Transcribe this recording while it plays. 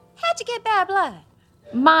you get bad blood?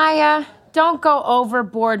 Maya, don't go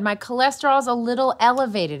overboard. My cholesterol's a little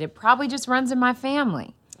elevated. It probably just runs in my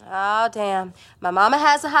family. Oh, damn. My mama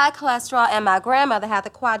has a high cholesterol, and my grandmother had the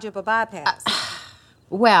quadruple bypass.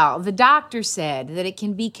 Well, the doctor said that it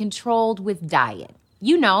can be controlled with diet.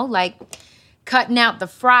 You know, like cutting out the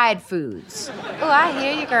fried foods. Oh, I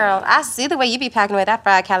hear you, girl. I see the way you be packing away that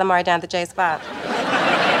fried calamari down at the J Spot.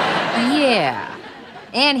 Yeah.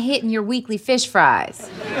 And hitting your weekly fish fries.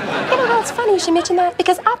 You know how it's funny you should mention that?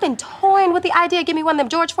 Because I've been toying with the idea of giving me one of them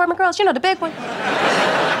George Foreman girls. You know, the big one.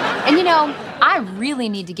 And you know, I really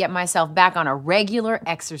need to get myself back on a regular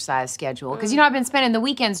exercise schedule. Because, you know, I've been spending the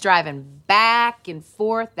weekends driving back and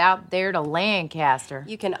forth out there to Lancaster.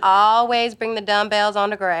 You can always bring the dumbbells on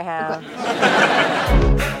the Greyhound.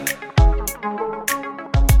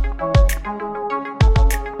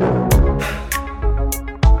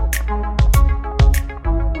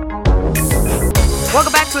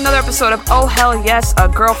 Welcome back to another episode of Oh Hell Yes, a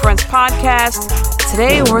Girlfriend's Podcast.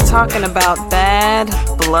 Today we're talking about bad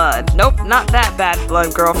blood. Nope, not that bad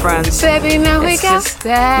blood, girlfriends. Baby, now we got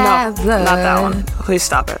bad no, blood. not that one. Please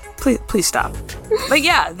stop it. Please stop. But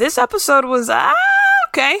yeah, this episode was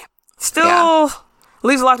okay. Still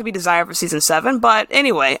leaves a lot to be desired for season 7. But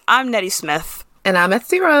anyway, I'm Nettie Smith. And I'm at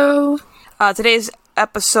Zero. Today's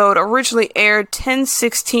episode originally aired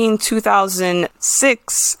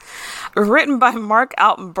 10/16/2006. Written by Mark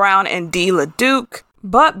Alton Brown and Dee LaDuke.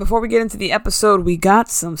 But before we get into the episode, we got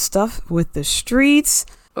some stuff with the streets.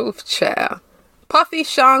 Oof, child. Puffy,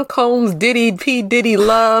 Sean Combs, Diddy, P. Diddy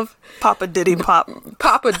Love. Papa Diddy Pop.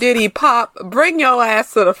 Papa Diddy Pop. Bring your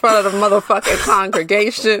ass to the front of the motherfucking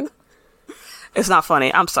congregation. It's not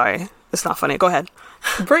funny. I'm sorry. It's not funny. Go ahead.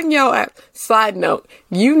 Bring your ass. Side note,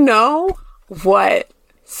 you know what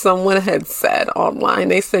someone had said online?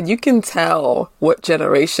 They said you can tell what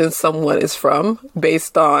generation someone is from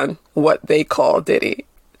based on what they call Diddy.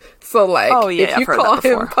 So, like, if you call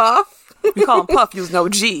him Puff... You call him Puff, you was no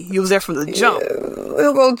G. You was there from the jump.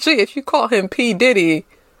 Little G. If you call him P. Diddy,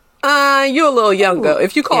 you're a little younger.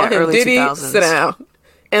 If you call him Diddy, 2000s. Sit down.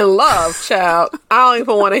 And Love, child, I don't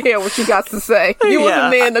even want to hear what you got to say. You was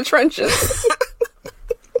a man in the trenches.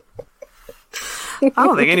 I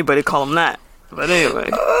don't think anybody call him that. But anyway.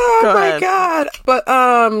 Oh my God. But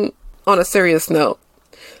on a serious note,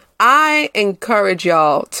 I encourage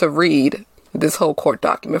y'all to read this whole court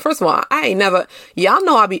document. First of all, I ain't never, y'all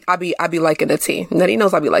know I be liking a tea. Nettie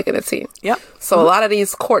knows I be liking a tea. Yep. So a lot of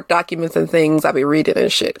these court documents and things I be reading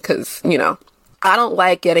and shit because, you know, I don't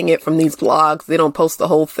like getting it from these blogs. They don't post the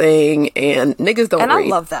whole thing and niggas don't read. And I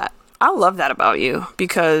love that. I love that about you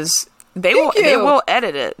because they will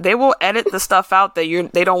edit it. They will edit the stuff out that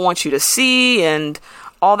they don't want you to see and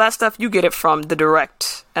all that stuff. You get it from the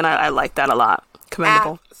direct. And I like that a lot.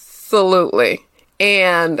 Commendable. Absolutely.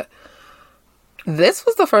 And this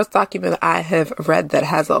was the first document I have read that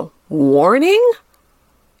has a warning,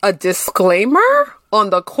 a disclaimer on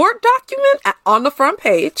the court document on the front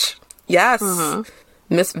page. Yes.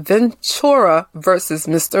 Miss Ventura versus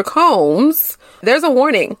Mr. Combs. There's a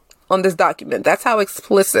warning on this document. That's how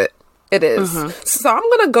explicit it is. So I'm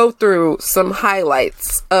going to go through some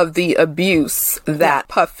highlights of the abuse that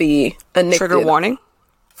Puffy enacted. Trigger warning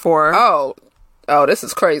for Oh, this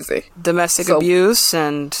is crazy. Domestic abuse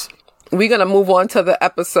and... We're going to move on to the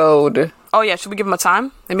episode. Oh, yeah. Should we give him a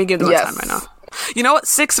time? Let me give them a time right now. You know what?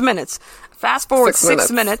 6 minutes. Fast forward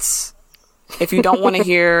 6 minutes. If you don't want to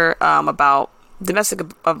hear about domestic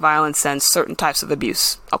violence and certain types of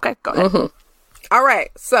abuse. Okay, go ahead. All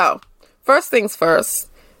right. So, first things first.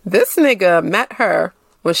 This nigga met her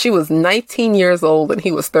when she was 19 years old and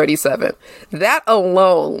he was 37. That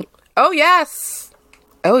alone. Oh, yes.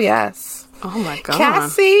 Oh, yes. Oh, my God.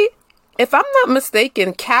 Cassie, if I'm not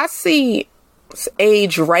mistaken, Cassie's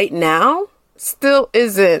age right now still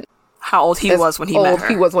isn't how old he was when he met her.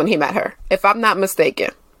 He was when he met her, if I'm not mistaken.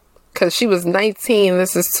 Because she was 19.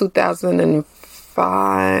 This is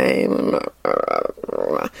 2005.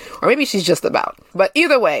 Or maybe she's just about. But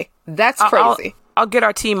either way, that's crazy. I'll get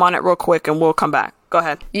our team on it real quick and we'll come back. Go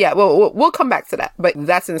ahead. Yeah, we'll come back to that. But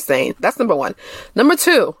that's insane. That's number one. Number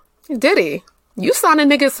two, Diddy, you signing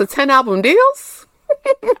niggas to 10 album deals?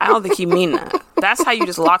 I don't think he mean that. That's how you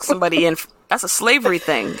just lock somebody in. That's a slavery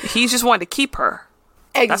thing. He just wanted to keep her.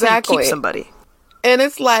 Exactly. That's how you keep somebody. And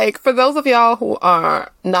it's like, for those of y'all who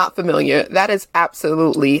are not familiar, that is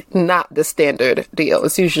absolutely not the standard deal.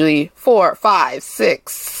 It's usually 4, 5,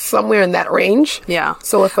 6, somewhere in that range. Yeah.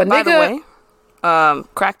 So if a By nigga... the way,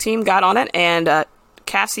 Crack Team got on it, and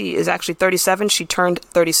Cassie is actually 37. She turned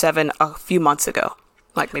 37 a few months ago.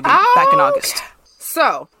 Like maybe back in August.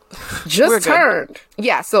 So, just turned.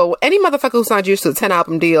 Yeah, so any motherfucker who signed you to a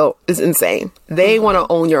 10-album deal is insane. They want to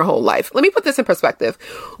own your whole life. Let me put this in perspective.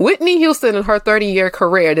 Whitney Houston in her 30-year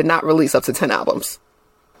career did not release up to 10 albums.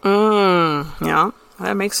 Yeah,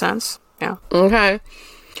 that makes sense. Yeah. Okay.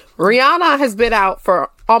 Rihanna has been out for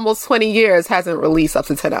almost 20 years, hasn't released up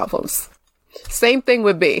to 10 albums. Same thing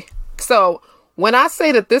with B. So when I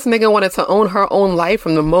say that this nigga wanted to own her own life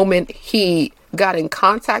from the moment he got in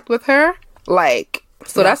contact with her, like,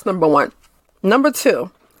 so that's number one. Number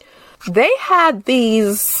two, they had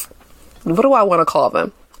these, what do I want to call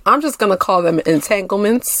them? I'm just going to call them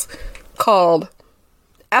entanglements called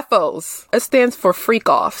FOs. It stands for freak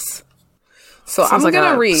offs. So Sounds I'm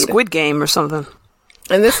going to read Squid Game or something.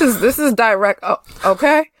 And this is direct. Oh,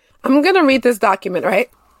 okay. I'm going to read this document, right?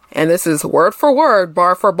 And this is word for word,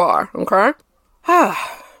 bar for bar. Okay.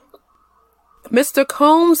 Mr.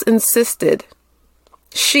 Combs insisted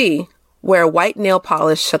she wear white nail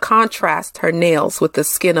polish to contrast her nails with the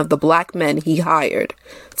skin of the black men he hired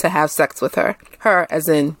to have sex with her. Her as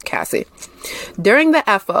in Cassie. During the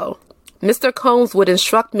FO, Mr. Combs would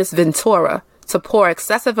instruct Miss Ventura to pour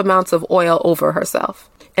excessive amounts of oil over herself,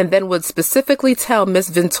 and then would specifically tell Miss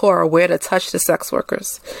Ventura where to touch the sex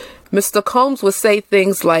workers. Mr. Combs would say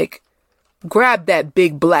things like, grab that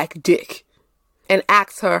big black dick, and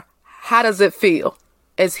ask her, how does it feel?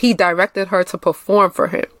 As he directed her to perform for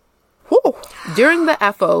him. Woo. During the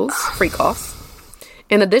FOs, freak-offs,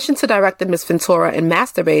 in addition to directing Miss Ventura and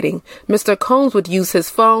masturbating, Mr. Combs would use his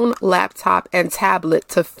phone, laptop, and tablet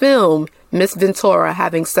to film Miss Ventura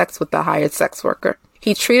having sex with the hired sex worker.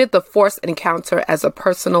 He treated the forced encounter as a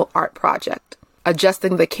personal art project,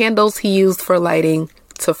 adjusting the candles he used for lighting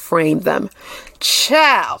to frame them.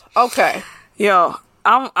 Child. Okay. Yo,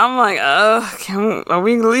 I'm like, are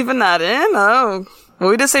we leaving that in? Oh, well,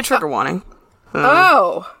 we did say trigger warning.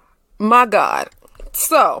 Oh, my God.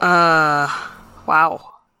 So.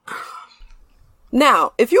 Wow.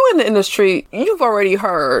 Now, if you're in the industry, you've already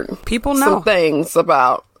heard people know some things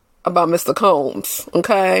about Mr. Combs,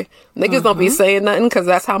 okay? Niggas don't be saying nothing because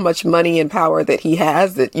that's how much money and power that he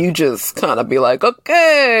has that you just kind of be like,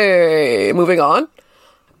 okay, moving on.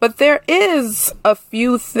 But there is a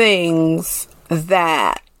few things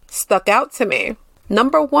that stuck out to me.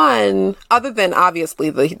 Number one, other than obviously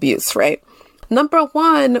the abuse, right? Number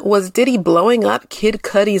one was Diddy blowing up Kid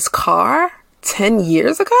Cudi's car 10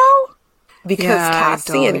 years ago? Because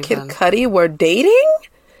Cassie and Kid Cudi were dating?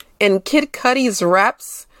 And Kid Cudi's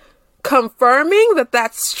reps confirming that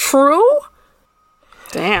that's true?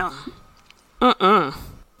 Damn.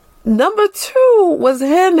 Number two was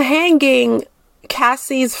him hanging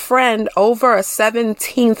Cassie's friend over a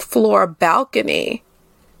 17th floor balcony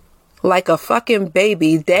like a fucking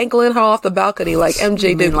baby, dangling her off the balcony like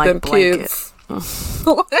MJ did with them kids. Like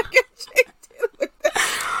MJ did with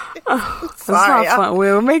them. Sorry, not fun.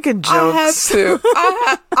 We were making jokes.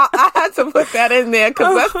 I had to put that in there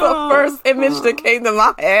because that's the first image that came to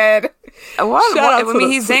my head. I mean,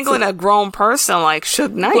 he's dangling a grown person like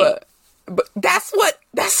Suge Knight. But that's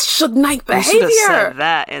Suge Knight behavior. I should have said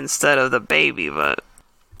that instead of the baby, but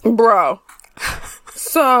bro.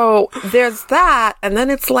 So there's that, and then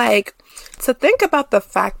it's like to think about the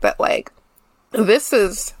fact that like this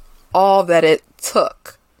is all that it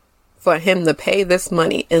took for him to pay this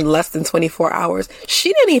money in less than 24 hours.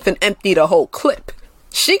 She didn't even empty the whole clip.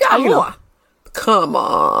 She got more. Know? Come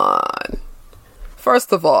on.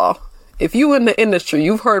 First of all, if you in the industry,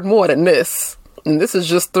 you've heard more than this. And this is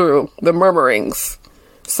just through the murmurings.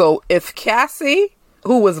 So if Cassie,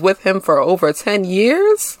 who was with him for over 10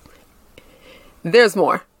 years, there's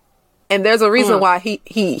more. And there's a reason why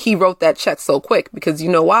he wrote that check so quick. Because you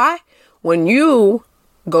know why? When you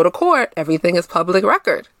go to court, everything is public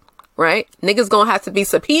record. Right? Niggas gonna have to be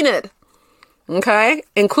subpoenaed. Okay?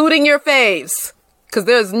 Including your faves. Because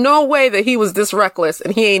there's no way that he was this reckless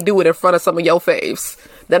and he ain't do it in front of some of your faves.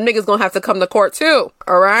 Them niggas gonna have to come to court too.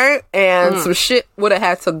 Alright? And some shit would have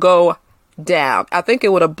had to go down. I think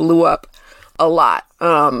it would have blew up a lot in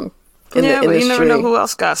the industry. But you never know who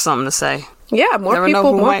else got something to say. Yeah, more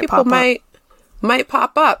people might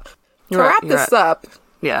pop up. To wrap this up,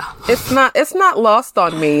 it's not lost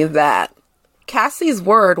on me that Cassie's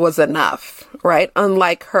word was enough, right?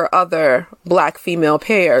 Unlike her other black female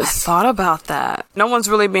peers. I thought about that. No one's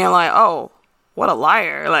really being like, oh, what a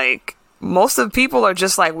liar. Like, most of the people are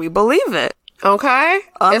just like, we believe it. Okay?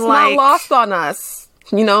 It's not lost on us.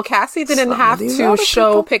 You know, Cassie didn't have to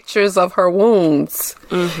show pictures of her wounds.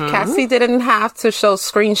 Cassie didn't have to show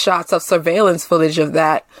screenshots of surveillance footage of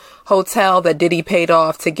that hotel that Diddy paid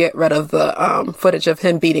off to get rid of the footage of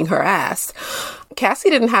him beating her ass. Cassie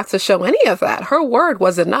didn't have to show any of that. Her word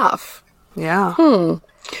was enough. Yeah.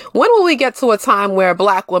 When will we get to a time where a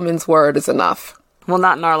black woman's word is enough? Well,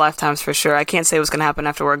 not in our lifetimes for sure. I can't say what's going to happen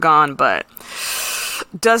after we're gone, but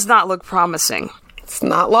does not look promising. It's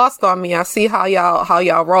not lost on me. I see how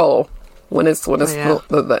y'all roll when it's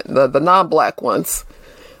the non-black ones.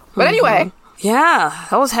 But anyway. Yeah,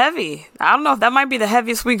 that was heavy. I don't know if that might be the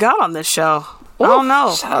heaviest we got on this show. I don't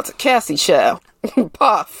know. Shout out to Cassie Chow.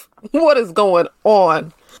 Puff, what is going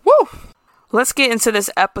on? Woo! Let's get into this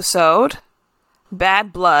episode.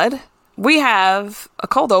 Bad Blood. We have a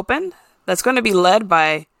cold open that's going to be led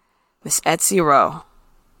by Miss Etsy Rowe.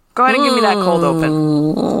 Go ahead and give me that cold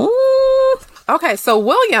open. Okay, so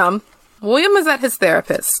William is at his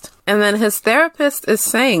therapist. And then his therapist is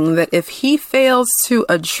saying that if he fails to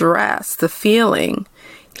address the feeling,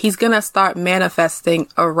 he's going to start manifesting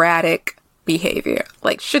erratic behavior.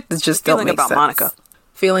 Like shit that just don't make sense. Monica.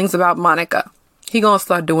 Feelings about Monica. He going to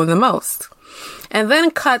start doing the most. And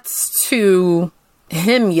then cuts to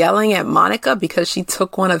him yelling at Monica because she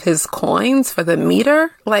took one of his coins for the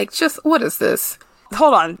meter. Like, just, what is this?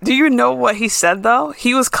 Hold on. Do you know what he said, though?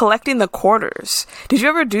 He was collecting the quarters. Did you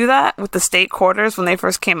ever do that with the state quarters when they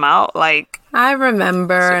first came out? Like, I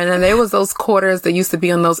remember. And then there was those quarters that used to be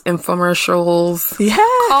on those infomercials. Yeah.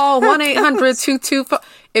 Call 1-800-224.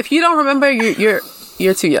 If you don't remember, you're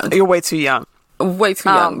too young. You're way too young. Way too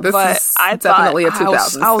young. This is definitely a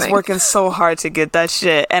 2000s I was working so hard to get that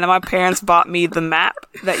shit. And my parents bought me the map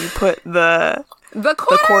that you put the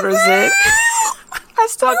quarters in. I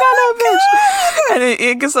still got that bitch. And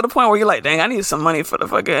it gets to the point where you're like, dang, I need some money for the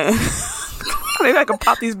fucking... Maybe I can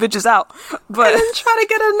pop these bitches out. But and then try to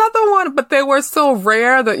get another one. But they were so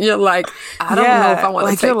rare that you're like, I don't know if I want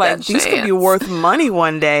to take that chance. These could be worth money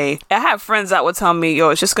one day. I have friends that would tell me, yo,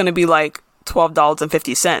 it's just going to be like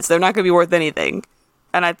 $12.50. They're not going to be worth anything.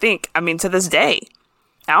 And to this day,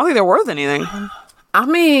 I don't think they're worth anything. I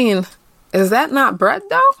mean, is that not bread,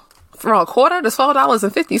 though? From a quarter to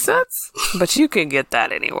 $12.50? But you could get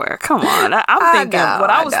that anywhere. Come on.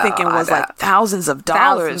 I was thinking was like thousands of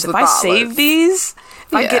dollars. If I save these,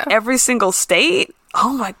 if I get every single state,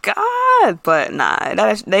 oh my God. But nah,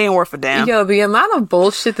 they ain't worth a damn. Yo, the amount of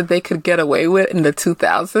bullshit that they could get away with in the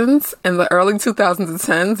 2000s and the early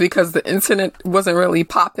 2010s because the internet wasn't really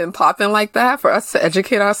popping like that for us to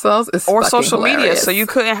educate ourselves is or fucking social hilarious. Media. So you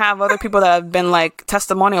couldn't have other people that have been like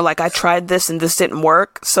testimonial, like I tried this and this didn't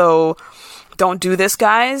work. So don't do this,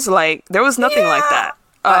 guys. Like there was nothing like that.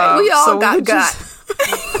 We all got.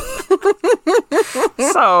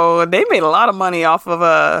 So they made a lot of money off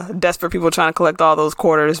of desperate people trying to collect all those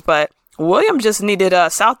quarters. But William just needed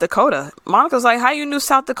South Dakota. Monica's like, how you knew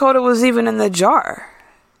South Dakota was even in the jar?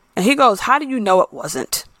 And he goes, how do you know it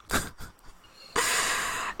wasn't?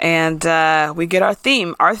 And we get our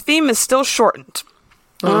theme. Our theme is still shortened.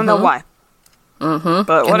 I don't know why. Mm-hmm.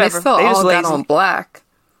 But whatever. And they still all got on black.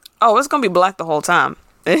 Oh, it's going to be black the whole time.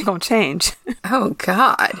 It ain't going to change. Oh,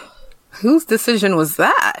 God. Whose decision was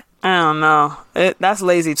that? I don't know. That's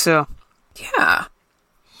lazy, too. Yeah.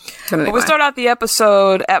 Anyway. But we start out the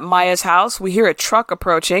episode at Maya's house. We hear a truck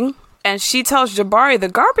approaching. And she tells Jabari, the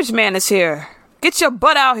garbage man is here. Get your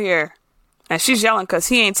butt out here. And she's yelling because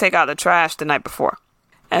he ain't take out the trash the night before.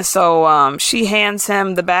 And so she hands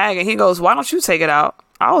him the bag. And he goes, why don't you take it out?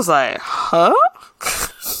 I was like, huh?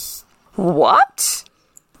 What?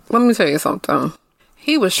 Let me tell you something.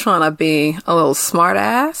 He was trying to be a little smart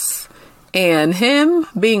ass. And him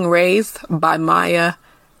being raised by Maya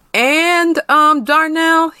and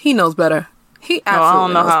Darnell, he knows better. He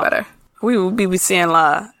absolutely knows better. We will be seeing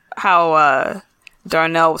how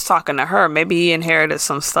Darnell was talking to her. Maybe he inherited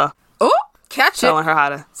some stuff. Oh, telling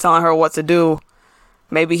her what to do.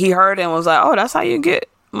 Maybe he heard it and was like, oh, that's how you get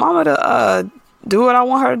mama to do what I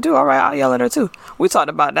want her to do. All right, I'll yell at her too. We talked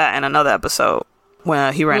about that in another episode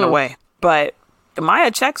when he ran away. But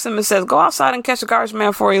Maya checks him and says, go outside and catch the garbage man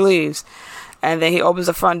before he leaves. And then he opens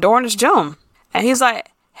the front door and it's Joan. And he's like,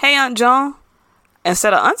 hey, Aunt Joan.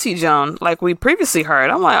 Instead of Auntie Joan, like we previously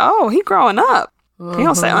heard. I'm like, oh, he growing up. Mm-hmm. He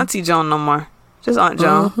don't say Auntie Joan no more. Just Aunt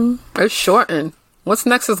Joan. Mm-hmm. It's shortened. What's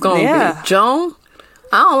next is going to be? Joan?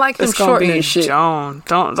 I don't like him shortening shit. Joan.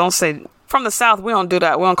 Don't say... From the South, we don't do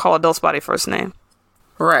that. We don't call adults by their first name.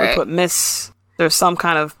 Right. We put Miss... There's some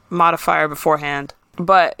kind of modifier beforehand.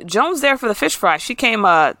 But Joan's there for the fish fry. She came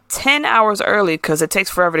 10 hours early because it takes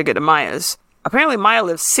forever to get to Maya's. Apparently, Maya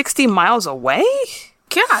lives 60 miles away?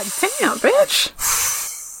 God damn, bitch.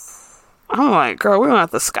 I'm like, girl, we're going to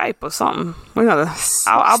have to Skype or something.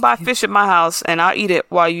 I'll buy fish at my house and I'll eat it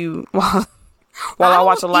while I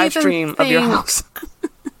watch a live stream of your house.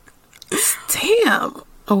 Damn.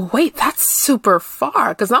 Oh, wait, that's super far.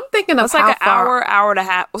 Because I'm thinking of it's like an hour and a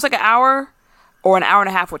half. It's like an hour or an hour and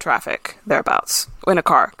a half with traffic, thereabouts, in a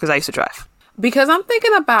car, because I used to drive. Because I'm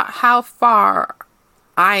thinking about how far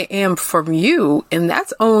I am from you, and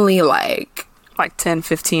that's only like 10,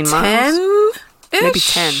 15 miles. 10-ish? Maybe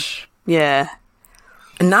 10. Yeah.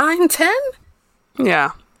 9, 10?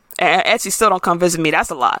 Yeah. And Etsy still don't come visit me. That's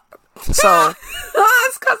a lot. So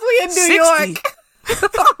it's because we in New 60. York.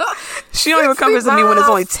 She don't even come visit me when there's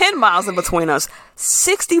only 10 miles in between us.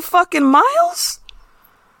 60 fucking miles?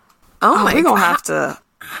 Oh my We're going to God. have to...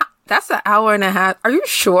 That's an hour and a half. Are you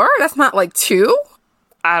sure? That's not like 2?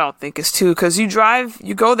 I don't think it's 2, because you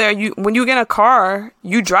go there, when you get in a car,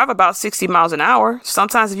 you drive about 60 miles an hour.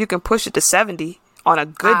 Sometimes if you can push it to 70 on a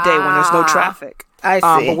good day when there's no traffic. I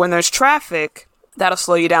see. But when there's traffic, that'll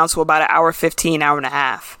slow you down to about an hour 15, hour and a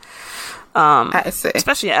half. I see.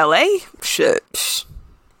 Especially in LA, shit.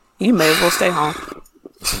 You may as well stay home.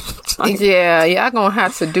 Yeah, y'all gonna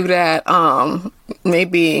have to do that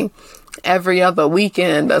maybe every other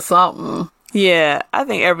weekend or something. Yeah, I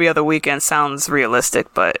think every other weekend sounds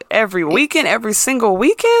realistic, but every weekend, every single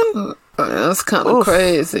weekend? That's kind of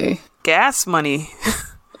crazy. Gas money.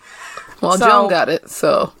 Well, Joan got it,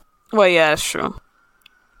 so. Well, yeah, that's true.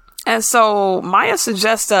 And so Maya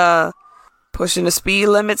suggests pushing the speed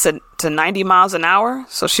limit to 90 miles an hour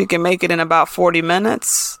so she can make it in about 40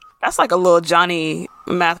 minutes. That's like a little Johnny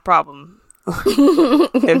math problem.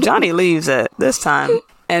 If Johnny leaves at this time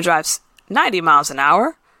and drives 90 miles an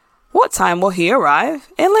hour, what time will he arrive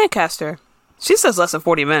in Lancaster? She says less than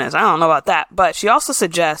 40 minutes. I don't know about that. But she also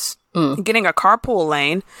suggests getting a carpool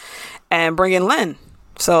lane and bringing Lynn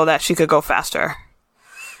so that she could go faster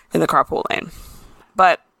in the carpool lane.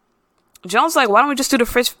 But Joan's like, why don't we just do the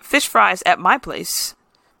fish fries at my place?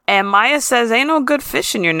 And Maya says, ain't no good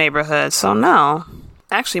fish in your neighborhood, so no.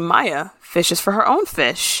 Actually, Maya fishes for her own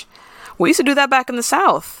fish. We used to do that back in the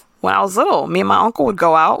South. When I was little, me and my uncle would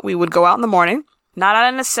go out. We would go out in the morning. Not out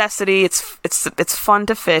of necessity. It's fun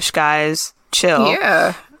to fish, guys. Chill.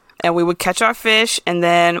 Yeah. And we would catch our fish, and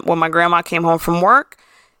then when my grandma came home from work,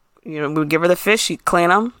 we would give her the fish, she'd clean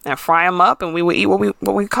them and fry them up, and we would eat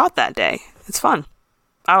what we caught that day. It's fun.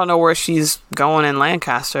 I don't know where she's going in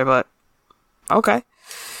Lancaster, but okay.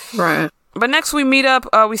 Right. But next we meet up,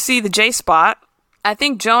 we see the J spot. I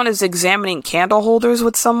think Joan is examining candle holders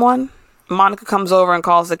with someone. Monica comes over and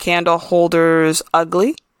calls the candle holders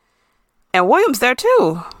ugly. And William's there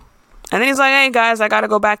too. And then he's like, hey guys, I gotta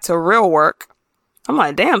go back to real work. I'm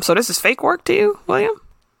like, damn, so this is fake work to you, William?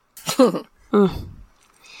 So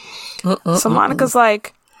Monica's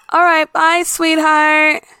like, all right, bye,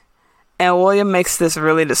 sweetheart. And William makes this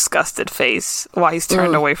really disgusted face while he's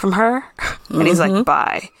turned away from her. And he's like,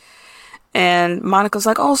 bye. And Monica's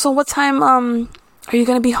like, oh, so what time are you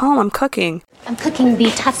going to be home? I'm cooking. I'm cooking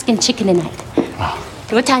the Tuscan chicken tonight.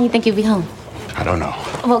 What time do you think you'll be home? I don't know.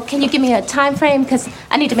 Well, can you give me a time frame? Because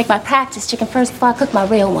I need to make my practice chicken first before I cook my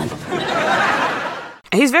real one.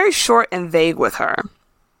 And he's very short and vague with her.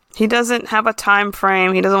 He doesn't have a time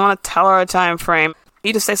frame. He doesn't want to tell her a time frame.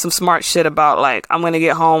 He just says some smart shit about, like, I'm going to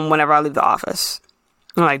get home whenever I leave the office.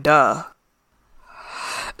 I'm like, duh.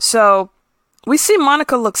 So we see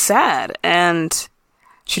Monica look sad, and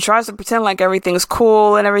she tries to pretend like everything's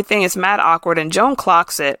cool and everything is mad awkward, and Joan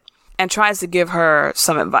clocks it and tries to give her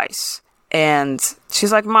some advice. And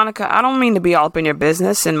she's like, Monica, I don't mean to be all up in your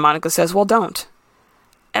business. And Monica says, well, don't.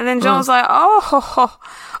 And then Joan's like, oh,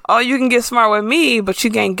 you can get smart with me, but you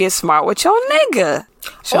can't get smart with your nigga.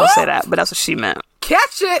 She don't say that, but that's what she meant.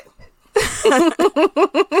 Catch it.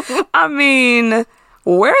 I mean,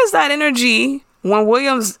 where is that energy when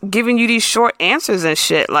William's giving you these short answers and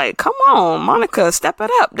shit? Like, come on, Monica, step it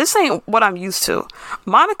up. This ain't what I'm used to.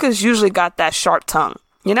 Monica's usually got that sharp tongue,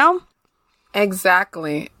 you know?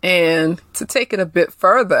 Exactly. And to take it a bit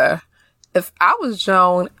further, if I was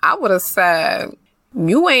Joan, I would have said,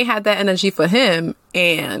 you ain't had that energy for him,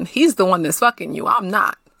 and he's the one that's fucking you. I'm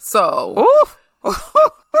not. So,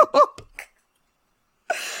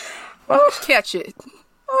 catch it.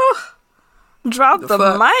 Drop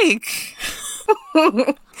the mic.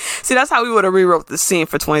 See, that's how we would have rewrote the scene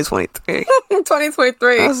for 2023.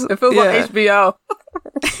 2023. It feels like HBO.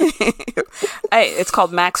 Hey, it's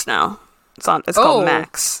called Max now. It's called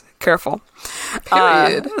Max. Careful.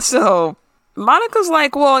 Period. So Monica's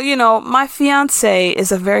like, well, you know, my fiance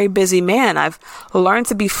is a very busy man. I've learned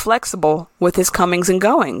to be flexible with his comings and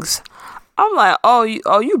goings. I'm like,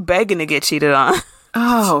 you begging to get cheated on.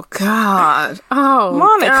 Oh, God. Oh,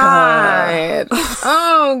 Monica. God.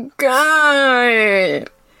 Oh, God.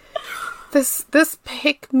 This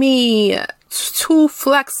pick me too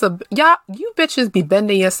flexible. You bitches be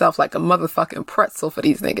bending yourself like a motherfucking pretzel for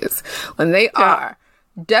these niggas when they are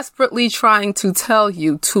desperately trying to tell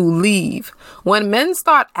you to leave. When men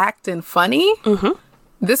start acting funny,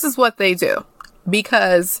 this is what they do.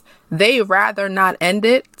 Because they rather not end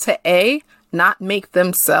it to A, not make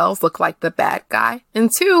themselves look like the bad guy.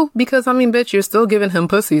 And 2, because, I mean, bitch, you're still giving him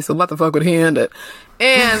pussy, so what the fuck would he end it?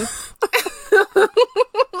 And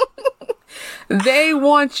they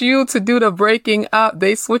want you to do the breaking up.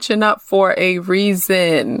 They switching up for a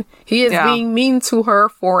reason. He is being mean to her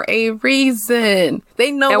for a reason.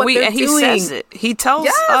 They know what they're doing. He says it. He tells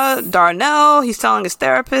Darnell, he's telling his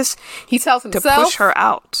therapist. He tells himself. To push her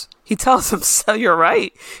out. He tells himself, you're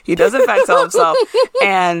right. He does in fact tell himself.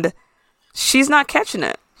 And she's not catching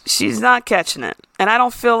it. She's not catching it. And I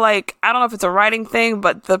don't know if it's a writing thing,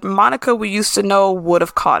 but the Monica we used to know would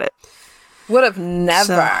have caught it. Would have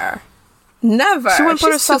never. Never. She wouldn't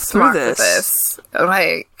put herself through this.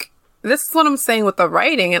 Like, this is what I'm saying with the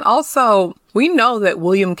writing. And also, we know that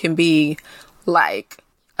William can be, like,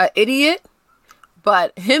 an idiot.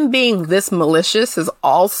 But him being this malicious is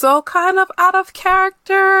also kind of out of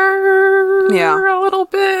character. Yeah. A little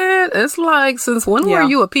bit. It's like, since when were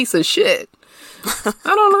you a piece of shit? I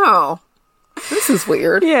don't know. This is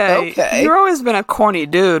weird. Yeah. Okay. You've always been a corny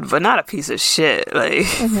dude, but not a piece of shit. Like,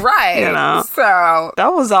 right. You know. So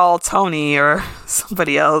that was all Tony or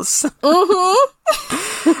somebody else.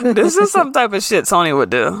 This is some type of shit Tony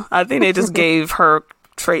would do. I think they just gave her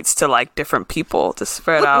traits to like different people to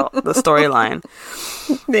spread out the storyline.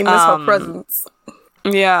 They miss her presence.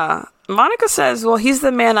 Yeah. Monica says, well, he's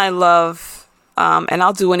the man I love, and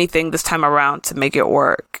I'll do anything this time around to make it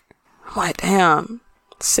work. I'm like, damn.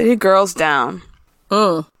 City girls down.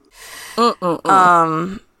 Joan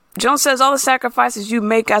says all the sacrifices you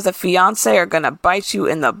make as a fiance are gonna bite you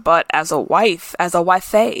in the butt as a wife, as a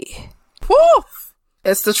wifey. Woo!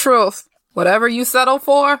 It's the truth. Whatever you settle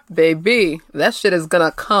for, baby, that shit is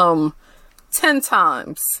gonna come 10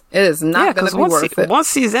 times. It is not gonna be worth it.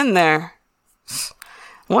 Once he's in there,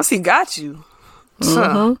 once he got you.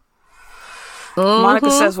 Monica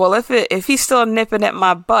says, well, if he's still nipping at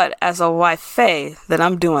my butt as a wifey, then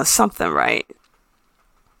I'm doing something right.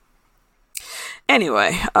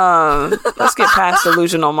 Anyway, let's get past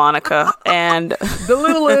delusional Monica and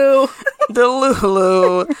Delulu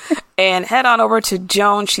and head on over to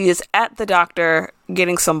Joan. She is at the doctor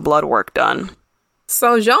getting some blood work done.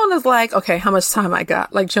 So Joan is like, okay, how much time I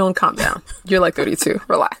got? Like, Joan, calm down. You're like 32.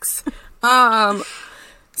 Relax.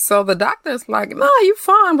 So the doctor's like, nah, you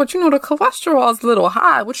fine, but the cholesterol's a little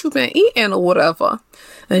high. What you been eating or whatever?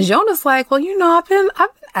 And Joan is like, well, I've been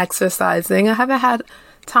exercising. I haven't had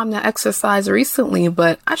time to exercise recently,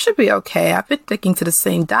 but I should be okay. I've been sticking to the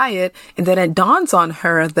same diet. And then it dawns on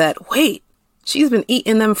her that, wait, she's been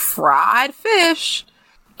eating them fried fish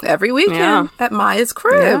every weekend at Maya's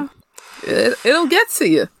crib. Yeah. It'll get to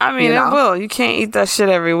you. I mean, it will. You can't eat that shit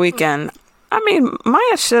every weekend. I mean,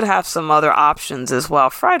 Maya should have some other options as well.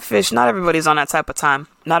 Fried fish, not everybody's on that type of time.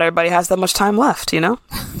 Not everybody has that much time left,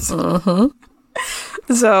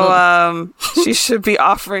 So, she should be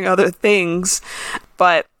offering other things.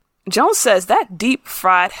 But Joan says that deep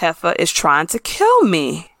fried heifer is trying to kill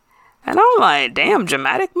me. And I'm like, damn,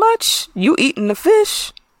 dramatic much? You eating the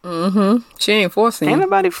fish? She ain't forcing you. Ain't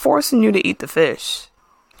nobody forcing you to eat the fish.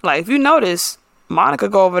 Like, if you notice, Monica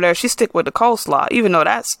go over there, she stick with the coleslaw, even though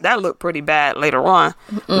that looked pretty bad later on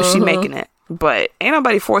when she making it. But ain't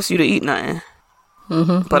nobody force you to eat nothing.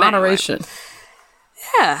 But moderation. Anyway.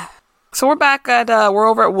 Yeah. So we're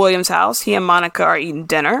over at William's house. He and Monica are eating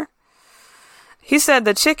dinner. He said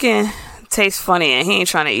the chicken tastes funny and he ain't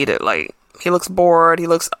trying to eat it. Like, he looks bored, he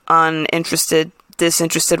looks uninterested,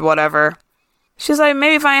 disinterested, whatever. She's like,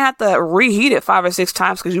 maybe if I ain't have to reheat it 5 or 6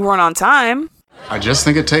 times because you weren't on time. I just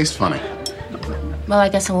think it tastes funny. Well, I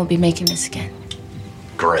guess I won't be making this again.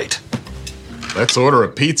 Great. Let's order a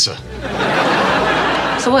pizza.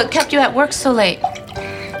 So what kept you at work so late?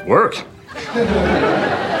 Work?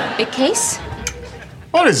 Big case?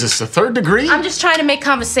 What is this, the 3rd degree? I'm just trying to make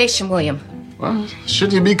conversation, William. Well,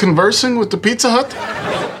 should you be conversing with the Pizza Hut?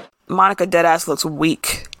 Monica deadass looks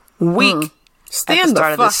weak. Stand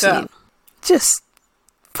the fuck up. Just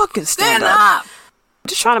fucking stand up.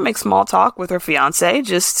 Just trying to make small talk with her fiance,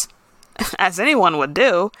 just as anyone would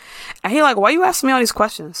do. And he like, why you asking me all these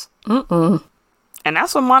questions? And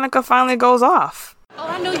that's when Monica finally goes off. Oh,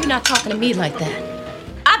 I know you're not talking to me like that.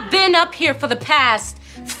 I've been up here for the past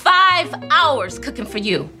 5 hours cooking for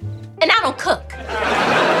you. And I don't cook.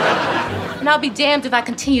 And I'll be damned if I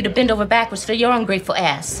continue to bend over backwards for your ungrateful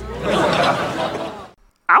ass.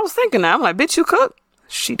 I was thinking that. I'm like, bitch, you cook?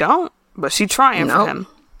 She don't, but she trying for him.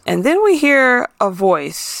 And then we hear a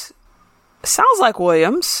voice. Sounds like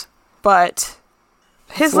Williams, but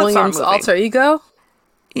his lips aren't moving. Alter ego?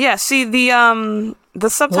 Yeah, see, the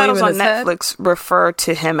subtitles on Netflix refer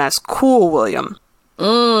to him as Cool William.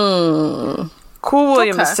 Cool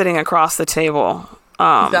William is sitting across the table.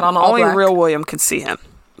 Only black. Real William could see him.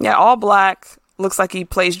 Yeah, all black. Looks like he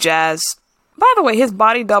plays jazz. By the way, his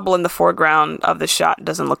body double in the foreground of the shot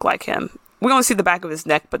doesn't look like him. We only see the back of his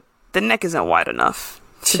neck, but the neck isn't wide enough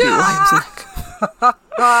to be William's neck.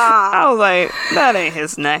 I was like, that ain't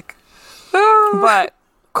his neck. But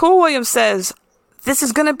Cool William says, this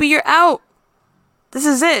is gonna be your out. This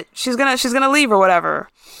is it. She's gonna leave or whatever.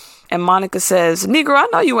 And Monica says, Negro, I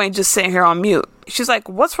know you ain't just sitting here on mute. She's like,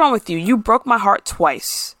 what's wrong with you? You broke my heart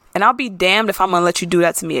twice. And I'll be damned if I'm gonna let you do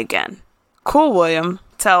that to me again. Cool William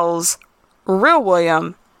tells Real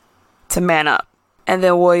William to man up. And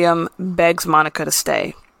then William begs Monica to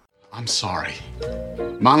stay. I'm sorry.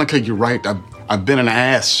 Monica, you're right. I've been an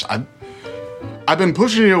ass. I've been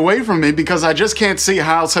pushing you away from me because I just can't see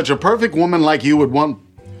how such a perfect woman like you would want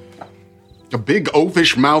a big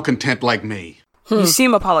oafish malcontent like me. You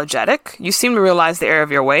seem apologetic. You seem to realize the error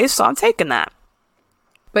of your ways, so I'm taking that.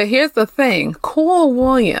 But here's the thing. Cool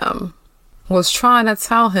William was trying to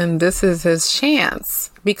tell him this is his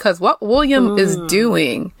chance. Because what William is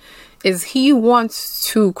doing is he wants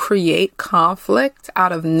to create conflict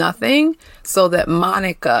out of nothing so that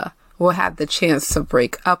Monica will have the chance to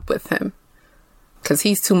break up with him. Because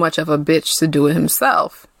he's too much of a bitch to do it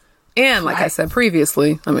himself. And like I said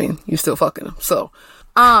previously, I mean, you still fucking him. So,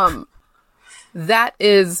 that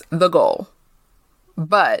is the goal.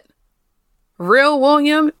 But Real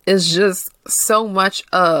William is just so much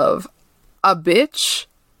of a bitch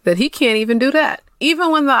that he can't even do that.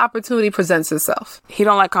 Even when the opportunity presents itself. He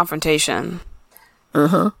don't like confrontation.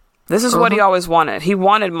 This is what he always wanted. He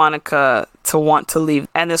wanted Monica to want to leave.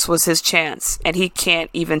 And this was his chance. And he can't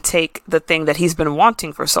even take the thing that he's been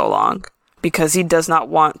wanting for so long. Because he does not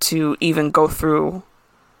want to even go through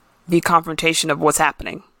the confrontation of what's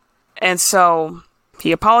happening. And so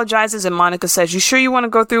he apologizes and Monica says, you sure you want to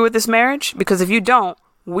go through with this marriage? Because if you don't,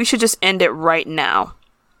 we should just end it right now.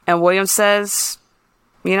 And William says,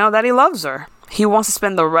 that he loves her. He wants to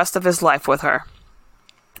spend the rest of his life with her.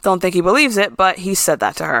 Don't think he believes it, but he said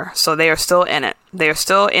that to her. So they are still in it. They are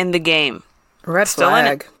still in the game. Red still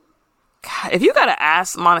flag. God, if you got to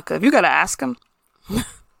ask Monica, if you got to ask him...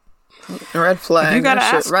 Red flag. You gotta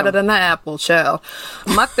ask redder than the apple, child.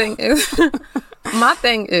 My thing is,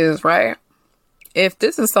 right? If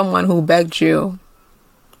this is someone who begged you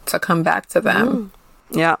to come back to them,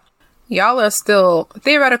 yeah, y'all are still,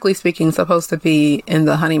 theoretically speaking, supposed to be in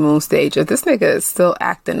the honeymoon stage. If this nigga is still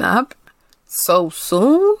acting up so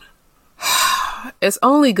soon, it's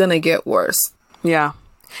only gonna get worse. Yeah.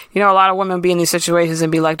 A lot of women be in these situations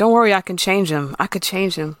and be like, don't worry, I can change him. I could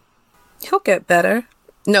change him. He'll get better.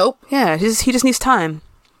 Nope. Yeah, he just needs time.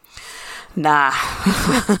 Nah.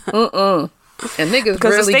 And niggas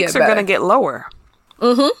because really the stakes are going to get lower.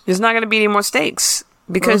 There's not going to be any more stakes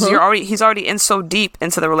because he's already in so deep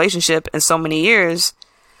into the relationship in so many years.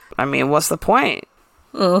 I mean, what's the point?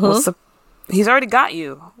 He's already got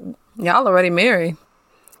you. Y'all already married.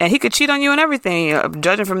 And he could cheat on you and everything.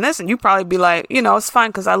 Judging from this, and you probably be like, it's fine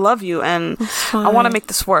because I love you and I want to make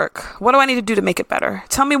this work. What do I need to do to make it better?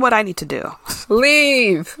 Tell me what I need to do.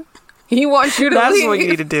 Leave. He wants you to leave. That's what you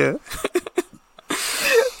need to do.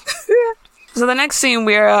 So the next scene,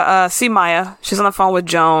 we see Maya. She's on the phone with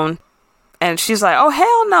Joan. And she's like, oh,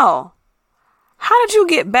 hell no. How did you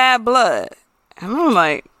get bad blood? And I'm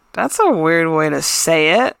like, that's a weird way to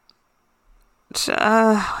say it.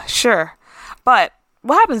 Sure. But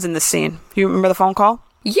what happens in this scene? You remember the phone call?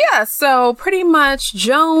 Yeah, so pretty much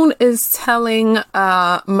Joan is telling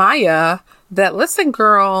Maya that, listen,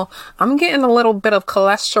 girl, I'm getting a little bit of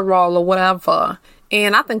cholesterol or whatever,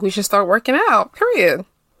 and I think we should start working out, period.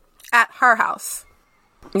 At her house.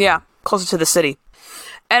 Yeah, closer to the city.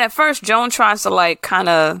 And at first, Joan tries to, kind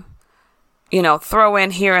of, throw in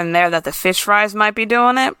here and there that the fish fries might be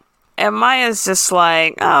doing it. And Maya's just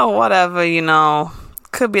like, oh, whatever,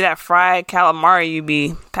 could be that fried calamari you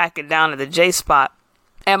be packing down at the J spot.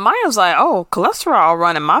 And Maya's like, oh, cholesterol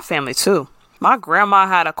run in my family too. My grandma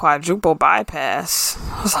had a quadruple bypass.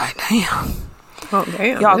 I was like, damn. Oh,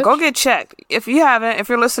 damn. Y'all, bitch. go get checked. If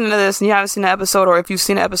you're listening to this and you haven't seen the episode, or if you've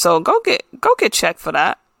seen the episode, go get checked for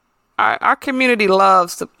that. Our community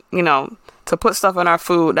loves to, to put stuff in our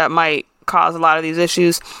food that might cause a lot of these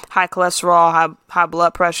issues. High cholesterol, high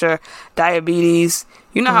blood pressure, diabetes.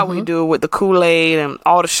 You know how we do with the Kool-Aid and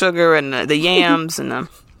all the sugar and the yams and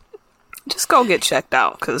just go get checked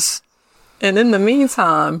out, cause. And in the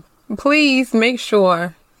meantime, please make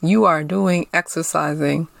sure you are doing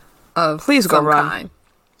exercising of please go some run. kind.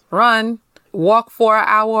 Run, walk for an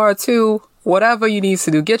hour or two, Whatever you need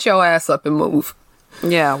to do, get your ass up and move.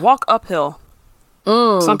 Yeah, walk uphill.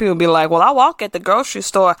 Some people be like, well, I walk at the grocery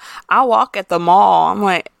store. I walk at the mall. I'm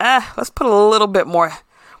like, let's put a little bit more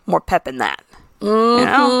pep in that. You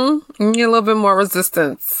know? You need a little bit more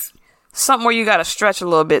resistance. Something where you got to stretch a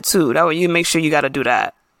little bit, too. That way you make sure you got to do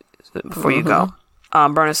that before you go.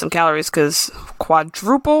 Burning some calories, because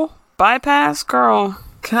quadruple bypass, girl.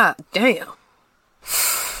 God damn.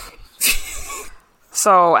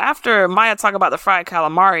 So after Maya talked about the fried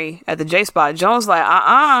calamari at the J Spot, Joan's like,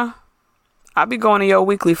 I'll be going to your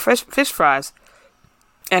weekly fish fries.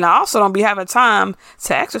 And I also don't be having time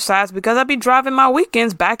to exercise because I be driving my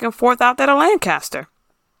weekends back and forth out there to Lancaster.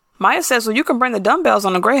 Maya says, well, you can bring the dumbbells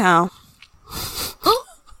on the Greyhound.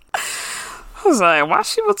 I was like, why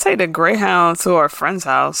she will take the Greyhound to her friend's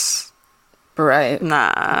house? Right.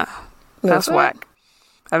 Nah, that's whack.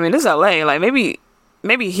 I mean, this is LA. Like,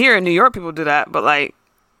 maybe here in New York people do that, but like,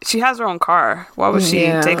 she has her own car. Why would she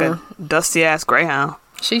take a dusty ass Greyhound?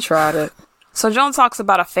 She tried it. So Joan talks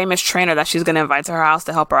about a famous trainer that she's going to invite to her house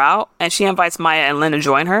to help her out, and she invites Maya and Lynn to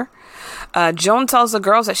join her. Joan tells the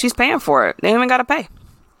girls that she's paying for it. They ain't even got to pay.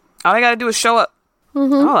 All they got to do is show up.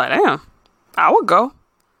 I'm like, damn, I would go,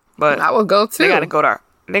 but I would go too. They got to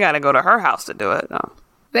go to her house to do it. No.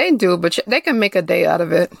 They do, but they can make a day out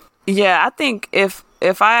of it. Yeah, I think if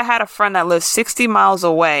I had a friend that lives 60 miles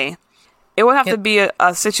away, it would have to be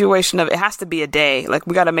a situation of, it has to be a day. Like,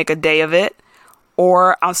 we got to make a day of it,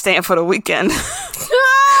 or I'm staying for the weekend.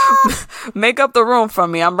 Make up the room for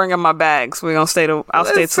me. I'm bringing my bags. I'll stay till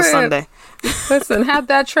Sunday. Listen, have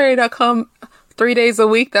that trainer come 3 days a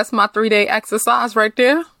week. That's my 3-day exercise right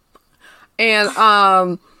there.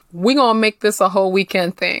 And we gonna make this a whole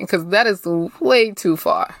weekend thing, because that is way too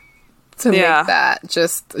far to make that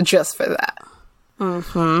just for that.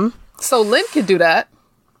 So Lynn could do that,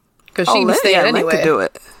 because she can stay anyway. Lynn could do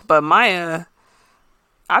it. But Maya,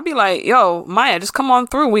 I'd be like, yo, Maya, just come on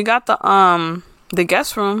through. We got the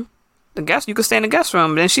guest room. You could stay in the guest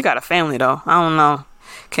room. Then she got a family though. I don't know.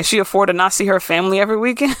 Can she afford to not see her family every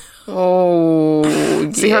weekend? Oh,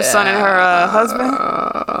 see her son and her husband?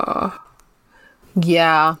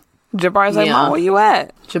 Yeah. Jabari's like, Mom, where you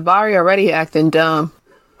at? Jabari already acting dumb.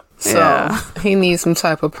 So he needs some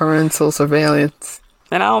type of parental surveillance.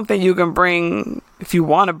 And I don't think you can bring, if you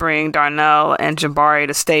want to bring Darnell and Jabari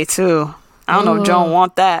to stay too. I don't know if Joan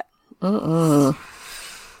want that.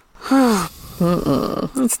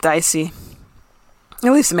 It's dicey.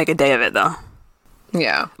 At least to make a day of it though.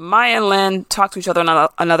 Yeah. Maya and Lynn talk to each other on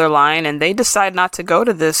another line, and they decide not to go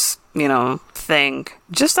to this, thing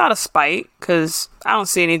just out of spite, because I don't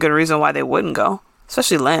see any good reason why they wouldn't go.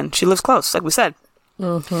 Especially Lynn. She lives close, like we said.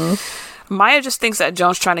 Maya just thinks that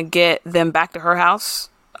Joan's trying to get them back to her house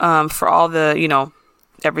for all the,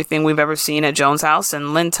 everything we've ever seen at Joan's house.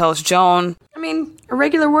 And Lynn tells Joan, I mean, a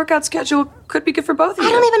regular workout schedule could be good for both of you.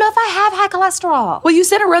 I don't even know if I have high cholesterol. Well, you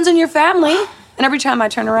said it runs in your family. And every time I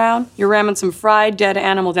turn around, you're ramming some fried dead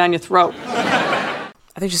animal down your throat. I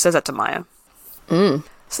think she says that to Maya. So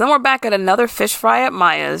then we're back at another fish fry at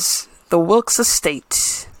Maya's, the Wilkes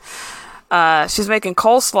Estate. She's making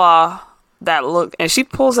coleslaw and she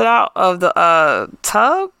pulls it out of the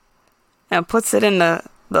tub and puts it in the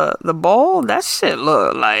bowl. That shit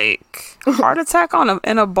looked like heart attack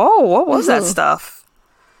in a bowl. What was that stuff?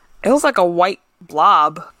 It was like a white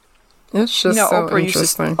blob. It's just so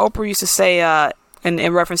interesting. Oprah used to say,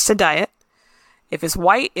 in reference to diet, if it's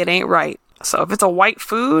white, it ain't right. So if it's a white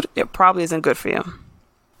food, it probably isn't good for you.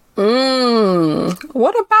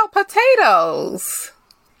 What about potatoes?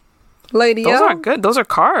 Lady, those aren't good. Those are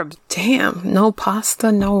carbs. Damn, no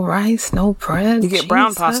pasta, no rice, no bread. You get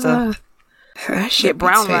brown pasta. That shit get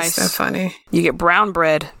brown rice. That's funny. You get brown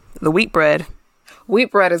bread, the wheat bread.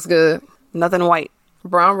 Wheat bread is good. Nothing white.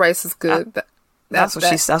 Brown rice is good. That's what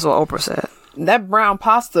Oprah said. That brown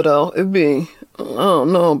pasta though, I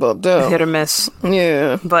don't know about that. Hit or miss.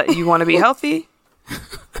 Yeah. But you want to be healthy?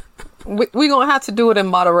 we gonna have to do it in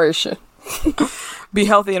moderation. Be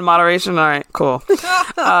healthy in moderation? All right, cool.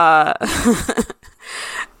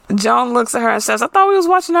 Joan looks at her and says, I thought we was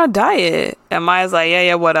watching our diet. And Maya's like,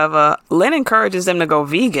 yeah, whatever. Lynn encourages them to go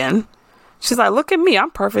vegan. She's like, look at me.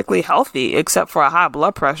 I'm perfectly healthy, except for a high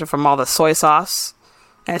blood pressure from all the soy sauce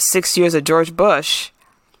and 6 years of George Bush.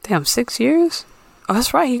 Damn, 6 years? Oh,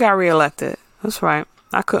 that's right. He got reelected. That's right.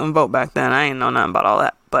 I couldn't vote back then. I ain't know nothing about all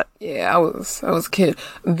that. But yeah, I was a kid.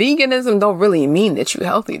 Veganism don't really mean that you're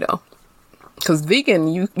healthy though, because vegan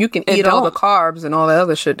you can eat all the carbs and all the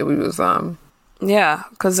other shit that we was Yeah,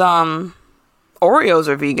 because Oreos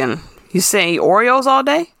are vegan. You saying eat Oreos all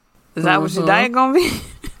day? Is that what your diet gonna be?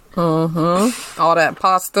 All that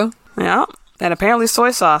pasta. Yeah. And apparently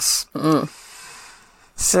soy sauce.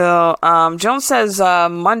 So, Joan says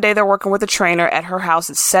Monday they're working with a trainer at her house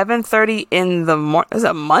at 7:30 in the morning. Is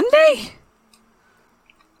it Monday?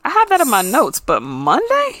 I have that in my notes, but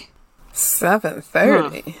Monday?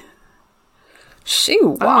 7:30.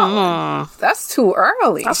 Wow. That's too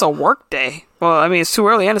early. That's a work day. Well, I mean, it's too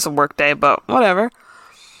early and it's a work day, but whatever.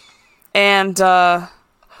 And Maya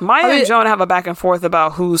and Joan have a back and forth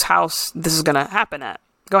about whose house this is going to happen at.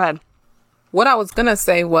 Go ahead. What I was going to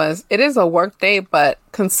say was, it is a work day, but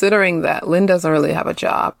considering that Lynn doesn't really have a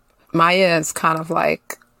job, Maya is kind of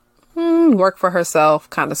like, work for herself,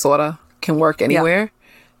 kind of, sort of, can work anywhere.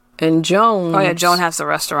 Yeah. And Joan... Oh, yeah, Joan has the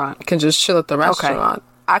restaurant. Can just chill at the restaurant. Okay.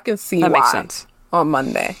 I can see that why. Makes sense. On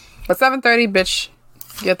Monday. But 7:30, bitch,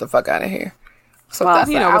 get the fuck out of here. So well, that's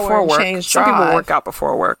before work. Some people work out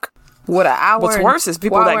before work. What, an hour? What's worse is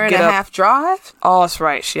people that get and a up... half drive? Oh, that's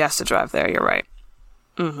right. She has to drive there. You're right.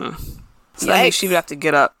 So that means she would have to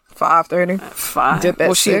get up 5:30. 5. Dip at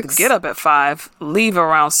well, she 6. would get up at 5, leave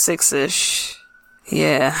around 6ish.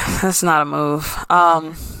 Yeah, that's not a move.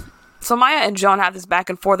 So Maya and Joan have this back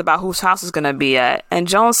and forth about whose house is gonna be at, and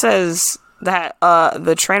Joan says that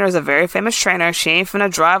the trainer is a very famous trainer. She ain't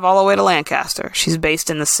finna drive all the way to Lancaster. She's based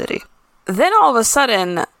in the city. Then all of a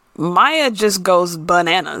sudden, Maya just goes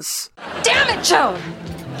bananas. Damn it, Joan!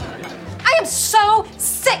 I am so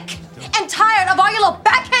sick and tired of all your little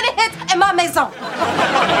backhanded hits in my maison.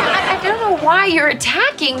 I don't know why you're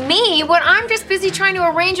attacking me when I'm just busy trying to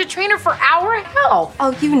arrange a trainer for our health.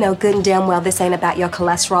 Oh, you know good and damn well this ain't about your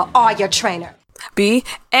cholesterol or your trainer.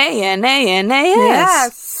 BANANAS.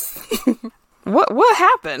 Yes. What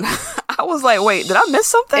happened? I was like, wait, did I miss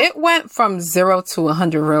something? It went from 0 to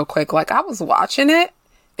 100 real quick. Like, I was watching it,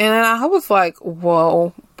 and I was like,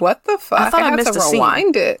 whoa, what the fuck? I thought I had missed to a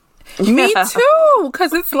rewind scene. it. Me too,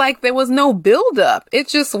 because it's like there was no build up. It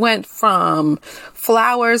just went from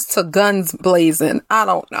flowers to guns blazing. I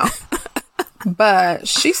don't know. But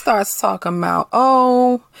she starts talking about,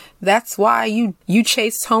 oh, that's why you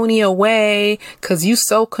chase Tony away, because you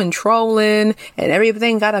so controlling and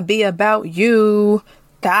everything gotta be about you.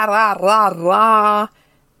 Da da da da.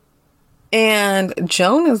 And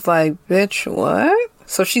Joan is like, bitch, what?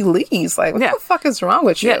 So she leaves. Like, what the fuck is wrong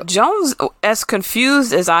with you? Yeah, Joan's as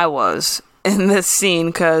confused as I was in this scene,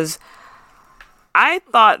 because I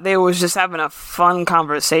thought they was just having a fun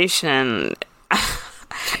conversation.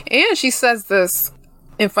 And she says this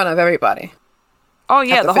in front of everybody. Oh,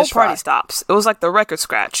 yeah, the whole party stops. It was like the record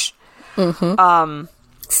scratch. Stop!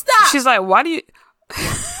 She's like, why do you...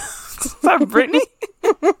 Is that Brittany?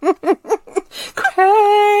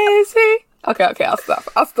 Crazy. Okay, I'll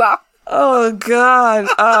stop. Oh,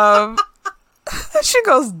 God. She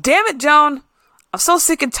goes, damn it, Joan. I'm so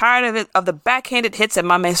sick and tired of the backhanded hits at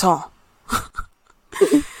my maison.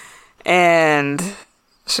 And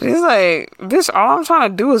she's like, bitch, all I'm trying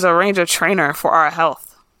to do is arrange a trainer for our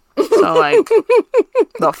health. So, like,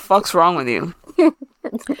 the fuck's wrong with you?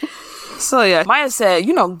 So, yeah, Maya said,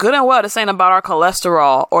 you know good and well this ain't about our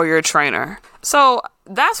cholesterol or your trainer. So,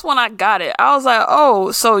 that's when I got it. I was like,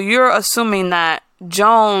 oh, so you're assuming that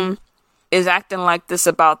Joan is acting like this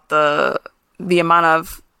about the amount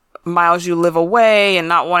of miles you live away and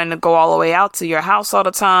not wanting to go all the way out to your house all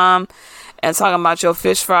the time, and talking about your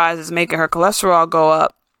fish fries is making her cholesterol go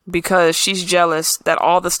up because she's jealous that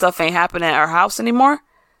all the stuff ain't happening at her house anymore,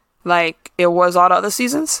 like it was all the other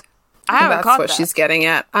seasons. I haven't caught that. That's what she's getting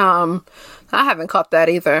at. I haven't caught that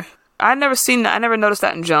either. I never seen that. I never noticed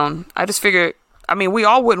that in Joan. I just figured, I mean, we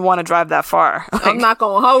all wouldn't want to drive that far. Like, I'm not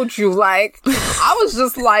gonna hold you. Like, I was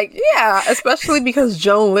just like, yeah, especially because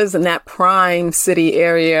Joan lives in that prime city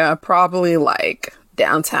area, probably like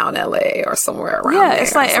downtown LA or somewhere around there. Yeah,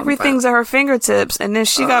 it's like everything's at her fingertips, and then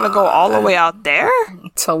she gotta go all the way out there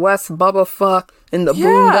to West Bubblefuck in the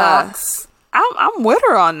boondocks. I'm with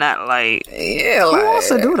her on that. Like, yeah, who wants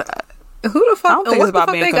to do that? Who the fuck? I don't think it's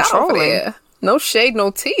about being controlling. No shade,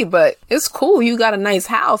 no tea, but it's cool. You got a nice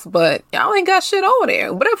house, but y'all ain't got shit over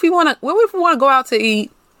there. What if we want to go out to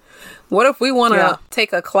eat? What if we want to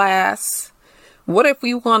take a class? What if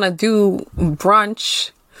we want to do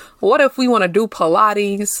brunch? What if we want to do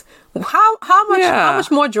Pilates? How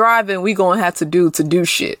much more driving we gonna have to do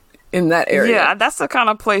shit in that area? Yeah, that's the kind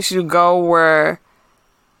of place you go where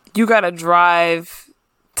you gotta drive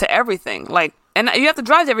to everything. Like, and you have to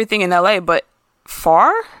drive to everything in LA, but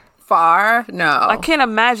far? No. I can't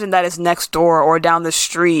imagine that it's next door or down the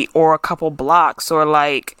street or a couple blocks or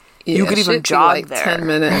like you could even jog like there. 10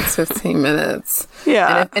 minutes, 15 minutes.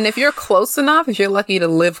 Yeah. And if you're close enough, if you're lucky to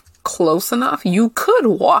live close enough, you could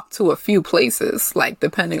walk to a few places, like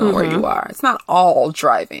depending on where you are. It's not all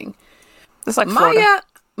driving. It's like Florida.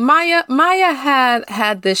 Maya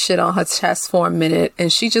had this shit on her chest for a minute,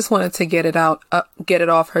 and she just wanted to get it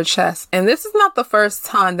off her chest. And this is not the first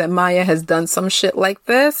time that Maya has done some shit like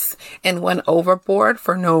this and went overboard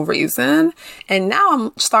for no reason. And now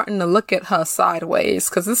I'm starting to look at her sideways,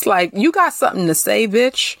 because it's like, you got something to say,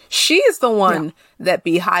 bitch. She is the one that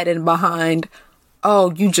be hiding behind,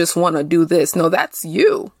 oh, you just want to do this. No, that's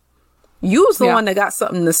you. You's the one that got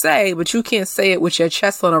something to say, but you can't say it with your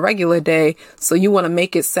chest on a regular day, so you want to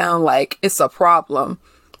make it sound like it's a problem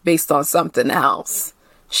based on something else.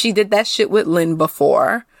 She did that shit with Lynn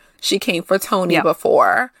before. She came for Tony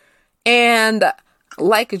before. And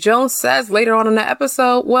like Jones says later on in the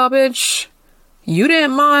episode, well, bitch, you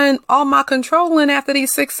didn't mind all my controlling after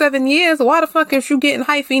these 6-7 years. Why the fuck is you getting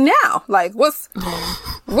hyphy now? Like, what's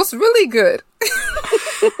really good?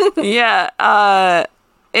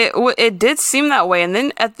 It did seem that way, and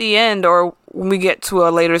then at the end, or when we get to a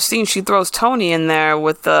later scene, she throws Tony in there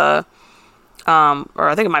with the, or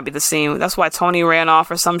I think it might be the scene. That's why Tony ran off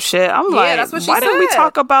or some shit. I'm like, that's what she why didn't we said.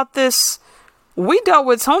 talk about this? We dealt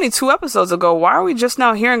with Tony 2 episodes ago. Why are we just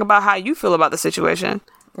now hearing about how you feel about the situation?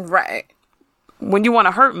 Right. When you want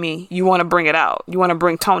to hurt me, you want to bring it out. You want to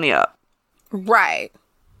bring Tony up. Right.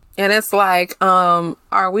 And it's like,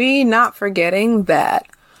 are we not forgetting that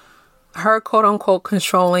her quote-unquote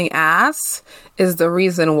controlling ass is the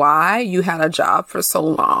reason why you had a job for so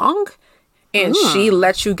long, and she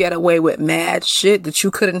let you get away with mad shit that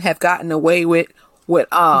you couldn't have gotten away with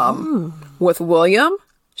William?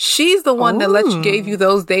 She's the one that gave you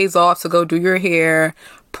those days off to go do your hair,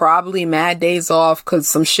 probably mad days off because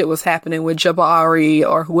some shit was happening with Jabari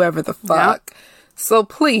or whoever the fuck. So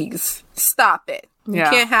please stop it. You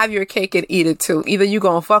can't have your cake and eat it too. Either you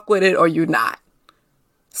gonna fuck with it or you not.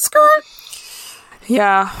 Skirt.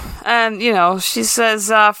 Yeah, and she says,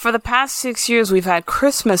 for the past 6 years, we've had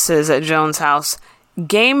Christmases at Jones' house,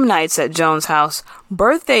 game nights at Jones' house,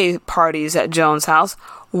 birthday parties at Jones' house.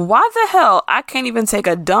 Why the hell I can't even take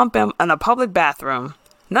a dump in a public bathroom?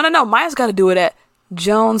 No, Maya's got to do it at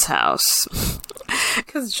Jones' house.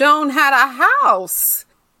 Because Joan had a house.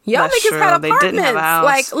 Y'all That's niggas true. had They apartments. didn't have a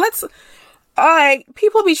house. Like,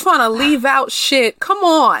 people be trying to leave out shit. Come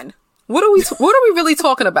on. What are we really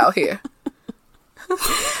talking about here?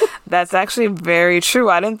 That's actually very true.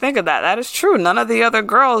 I didn't think of that. That is true. None of the other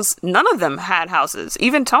girls, none of them had houses.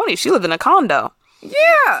 Even Tony, she lived in a condo.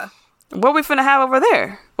 Yeah. What we finna have over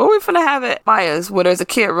there? What we finna have at Maya's, where there's a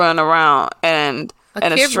kid running around and a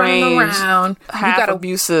kid running strange, around. half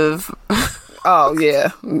abusive Oh, yeah.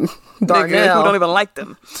 nigga who Darnell. don't even like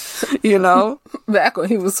them. Back when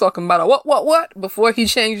he was talking about a what? Before he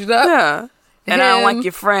changed up. Yeah. And I don't Him. like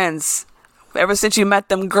your friends. Ever since you met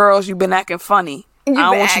them girls, you've been acting funny. I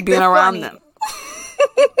don't been want you being acting around funny. them.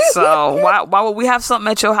 So why would we have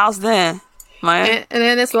something at your house then, man? And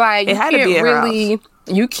then it's like, It had to be at her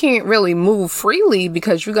you can't really move freely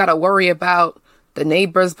because you got to worry about the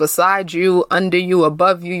neighbors beside you, under you,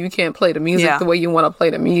 above you. You can't play the music the way you want to play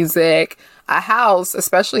the music. A house,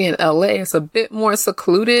 especially in LA, is a bit more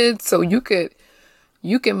secluded, so you can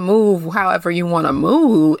move however you want to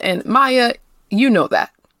move. And Maya, you know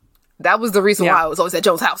that. That was the reason why I was always at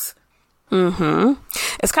Joe's house.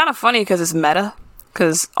 It's kind of funny because it's meta.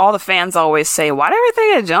 Because all the fans always say, why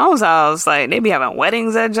everything at Jones' house? Like, they be having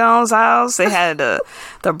weddings at Jones' house. They had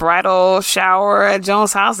the bridal shower at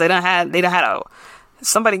Jones' house. They done had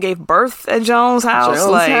somebody gave birth at Jones' house.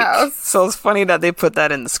 So it's funny that they put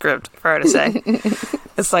that in the script for her to say.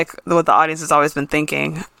 It's like what the audience has always been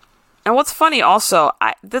thinking. And what's funny also,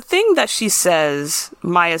 the thing that she says,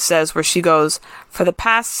 Maya says, where she goes, for the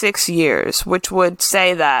past 6 years, which would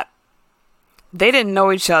say that they didn't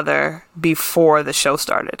know each other before the show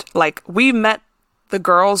started. Like, we met the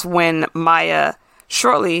girls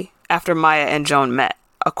shortly after Maya and Joan met,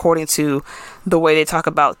 according to the way they talk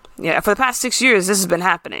about, for the past 6 years, this has been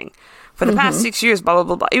happening. For the past 6 years, blah, blah,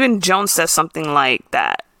 blah, blah. Even Joan says something like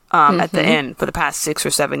that at the end, for the past 6 or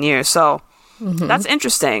 7 years. So that's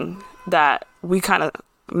interesting that we kind of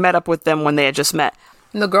met up with them when they had just met.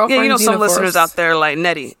 And the girlfriend's some listeners out there like,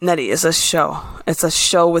 Nettie, it's a show. It's a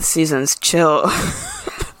show with seasons. Chill.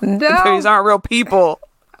 No. These aren't real people.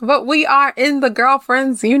 But we are in the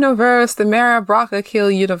girlfriend's universe, the Mara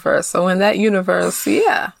Brockakil universe. So in that universe,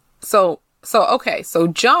 yeah. So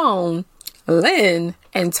Joan, Lynn,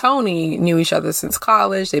 and Tony knew each other since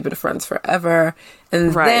college. They've been friends forever.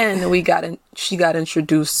 And then she got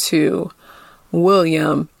introduced to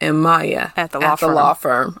William and Maya at the law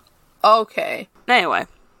firm. Okay. Anyway,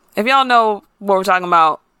 if y'all know what we're talking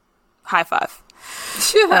about, high five.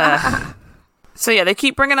 So they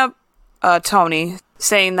keep bringing up Tony,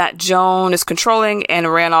 saying that Joan is controlling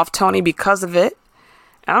and ran off Tony because of it.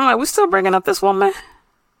 And I'm like, we still bringing up this woman?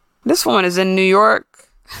 This woman is in New York,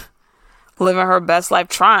 living her best life,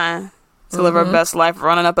 trying to live her best life,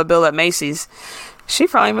 running up a bill at Macy's. She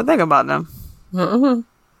probably even think about them.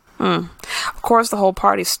 Of course, the whole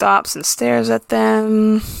party stops and stares at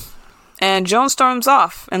them. And Joan storms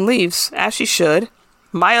off and leaves, as she should.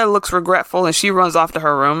 Maya looks regretful and she runs off to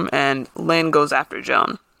her room, and Lynn goes after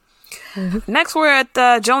Joan. Next, we're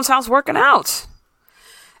at Joan's house working out.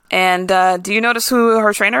 And do you notice who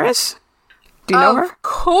her trainer is? Do you know her? Of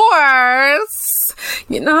course.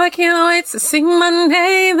 You know I can't wait to sing my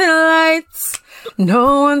name in the lights.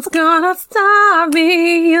 No one's gonna stop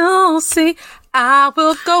me. You'll see. I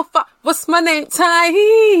will go far. What's my name?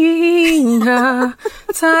 Taina.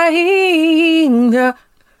 Taina.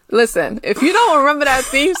 Listen, if you don't remember that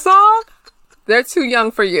theme song, they're too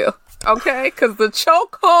young for you. Okay? Because the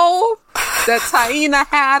chokehold that Taina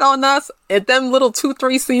had on us at them little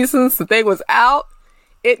 2-3 seasons that they was out,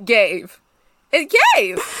 it gave. It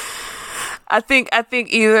gave. I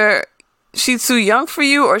think either she's too young for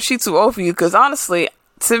you or she's too old for you. Because honestly,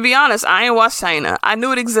 to be honest, I ain't watched China. I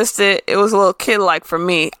knew it existed. It was a little kid-like for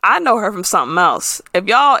me. I know her from something else. If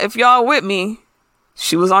y'all with me,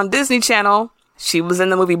 she was on Disney Channel. She was in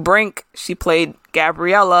the movie Brink. She played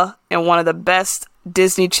Gabriella in one of the best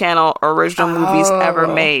Disney Channel original movies ever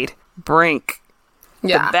made. Brink.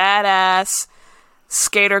 Yeah. The badass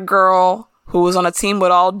skater girl who was on a team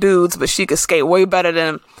with all dudes, but she could skate way better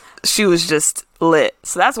than him. She was just lit.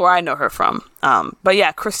 So that's where I know her from. But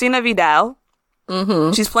yeah, Christina Vidal.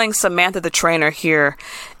 She's playing Samantha the trainer here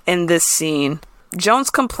in this scene. Joan's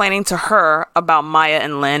complaining to her about Maya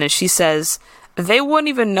and Lynn, and she says they wouldn't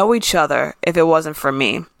even know each other if it wasn't for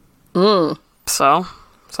me. So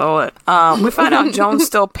what? We find out Joan's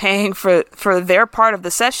still paying for their part of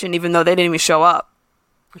the session, even though they didn't even show up.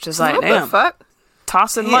 Which is like, What damn. the fuck?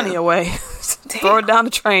 Tossing money away. Throw it down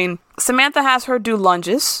the train. Samantha has her do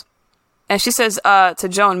lunges. And she says to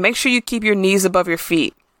Joan, make sure you keep your knees above your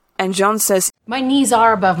feet. And Joan says, My knees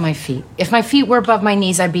are above my feet. If my feet were above my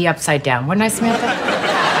knees, I'd be upside down. Wouldn't I, Samantha?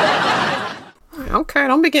 Okay,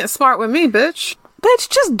 don't be getting smart with me, bitch. bitch,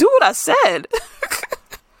 just do what I said.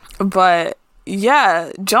 But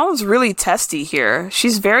yeah, Joan's really testy here.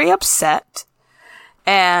 She's very upset.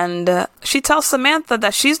 And she tells Samantha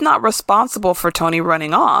that she's not responsible for Tony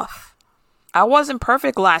running off. I wasn't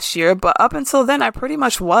perfect last year, but up until then, I pretty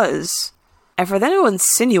much was. And for them to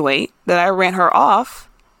insinuate that I ran her off,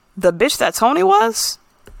 the bitch that Tony was,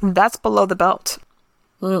 that's below the belt.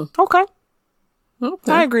 Okay.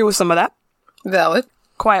 I agree with some of that. Valid.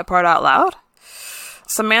 Quiet part out loud.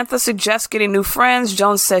 Samantha suggests getting new friends.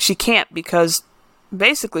 Joan says she can't because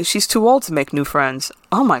basically she's too old to make new friends.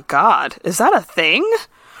 Oh my God. Is that a thing?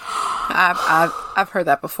 I've heard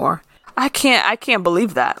that before. I can't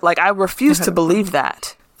believe that. Like, I refuse to believe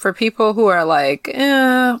that. For people who are like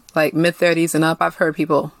mid-30s and up, I've heard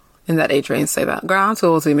people in that age range say that. Girl, I'm too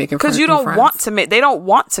old to be making friends. Because you don't want to make, they don't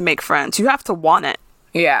want to make friends. You have to want it.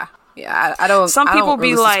 Yeah. Yeah, I don't. Some people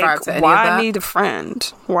really be like, why I need a friend?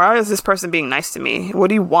 Why is this person being nice to me? What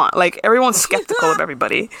do you want? Like, everyone's skeptical of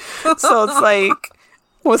everybody. So it's like,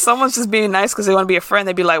 when someone's just being nice because they want to be a friend,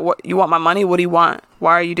 they'd be like, what, you want my money? What do you want?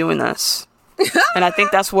 Why are you doing this? And I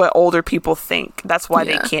think that's what older people think. That's why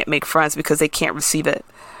they can't make friends, because they can't receive it.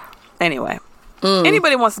 Anyway,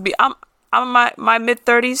 anybody wants to be, I'm in my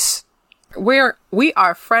mid-30s. We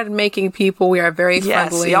are friend-making people. We are very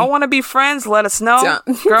friendly. Y'all want to be friends? Let us know.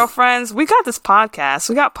 Girlfriends, we got this podcast.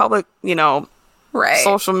 We got public,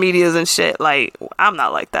 social medias and shit. Like, I'm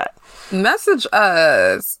not like that. Message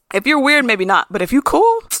us. If you're weird, maybe not. But if you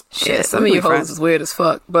cool, shit. Yeah, some of you hoes is weird as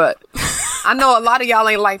fuck. But I know a lot of y'all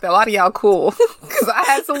ain't like that. A lot of y'all cool. Because I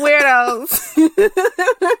had some weirdos.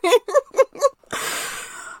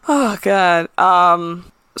 Oh, God.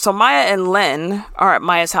 So Maya and Lynn are at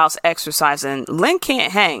Maya's house exercising. Lynn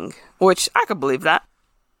can't hang, which I could believe that.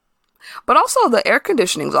 But also the air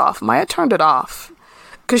conditioning's off. Maya turned it off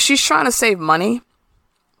because she's trying to save money.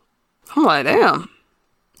 I'm like, damn.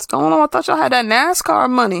 What's going on? I thought y'all had that NASCAR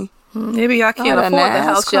money. Maybe y'all can't afford the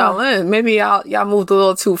house y'all in. Maybe y'all moved a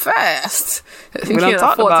little too fast. You can't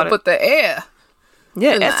afford to put the air.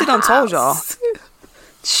 Yeah, Etsy done told y'all.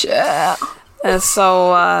 Yeah. And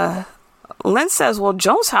so Lynn says, well,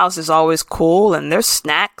 Joan's house is always cool and there's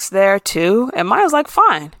snacks there too. And Maya's like,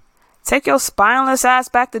 fine. Take your spineless ass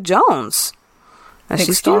back to Joan's. And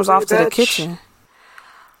she storms off to the kitchen.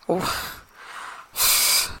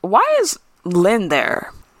 Why is Lynn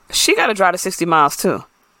there? She got to drive to 60 miles too.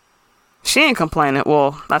 She ain't complaining.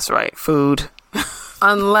 Well, that's right. Food.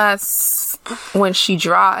 Unless when she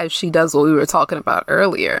drives, she does what we were talking about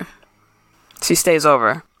earlier. She stays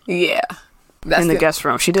over. Yeah. in the guest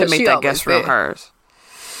room. She did make that guest room hers.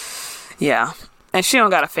 Yeah. And she don't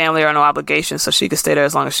got a family or no obligations, so she can stay there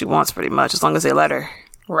as long as she wants, pretty much, as long as they let her.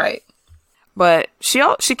 Right. But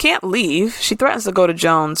she can't leave. She threatens to go to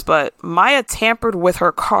Jones, but Maya tampered with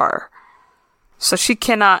her car, so she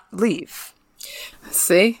cannot leave.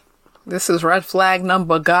 See? This is red flag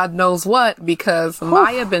number God knows what, because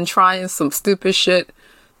Maya been trying some stupid shit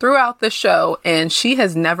throughout the show, and she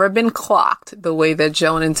has never been clocked the way that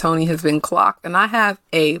Joan and Tony has been clocked. And I have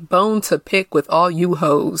a bone to pick with all you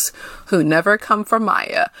hoes who never come for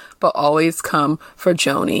Maya, but always come for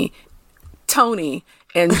Tony,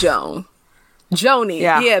 and Joan. Joni,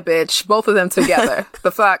 yeah, bitch, both of them together.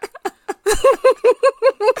 The fuck?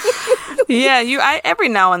 Yeah, every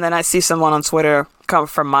now and then I see someone on Twitter come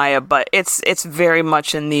for Maya, but it's very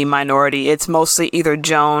much in the minority. It's mostly either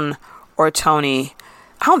Joan or Tony.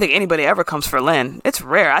 I don't think anybody ever comes for Lynn. It's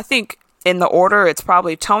rare. I think in the order, it's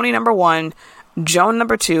probably Tony number 1, Joan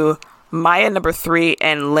number 2, Maya number 3,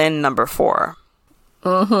 and Lynn number 4.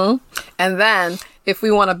 Mm-hmm. And then, if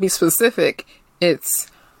we want to be specific, it's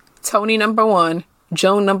Tony number 1,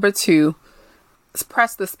 Joan number 2.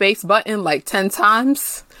 Press the space button like 10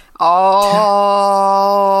 times,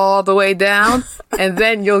 all the way down, and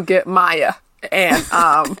then you'll get Maya and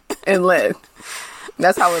Lynn.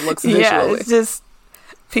 That's how it looks visually. Yeah, it's just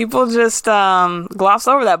people just gloss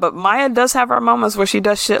over that. But Maya does have her moments where she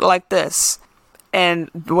does shit like this, and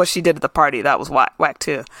what she did at the party, that was whack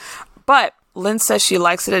too. But Lynn says she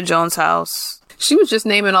likes it at Joan's house. She was just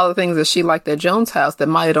naming all the things that she liked at Joan's house that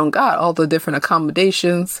Maya don't got. All the different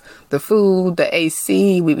accommodations, the food, the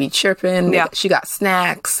AC, we be chirping. Yeah. She got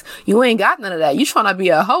snacks. You ain't got none of that. You trying to be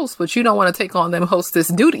a host, but you don't want to take on them hostess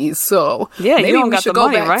duties. So yeah, maybe you don't we got should the go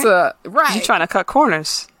money, back right? Right. You trying to cut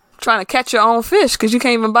corners. Trying to catch your own fish because you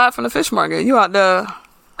can't even buy it from the fish market. You out there.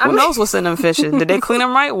 Who knows what's in them fishes? Did they clean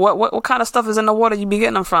them right? What kind of stuff is in the water you be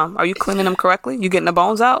getting them from? Are you cleaning them correctly? You getting the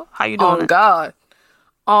bones out? How you doing?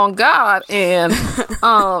 On God, and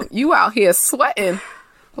you out here sweating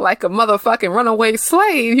like a motherfucking runaway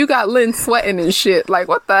slave. You got Lynn sweating and shit. Like,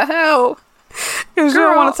 what the hell? Because you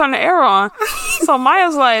don't want to turn the air on. So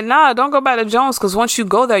Maya's like, nah, don't go back to Jones, because once you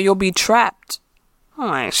go there, you'll be trapped. I'm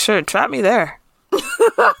like, sure, trap me there.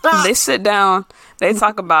 They sit down, they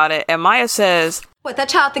talk about it, and Maya says, what, that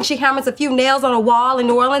child thinks she hammers a few nails on a wall in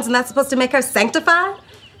New Orleans and that's supposed to make her sanctified?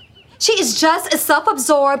 She is just as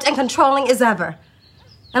self-absorbed and controlling as ever.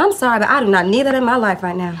 And I'm sorry, but I do not need that in my life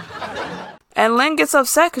right now. And Lynn gets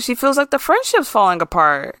upset because she feels like the friendship's falling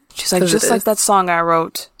apart. She's like, just like that song I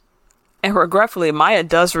wrote. And regretfully, Maya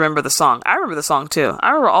does remember the song. I remember the song, too.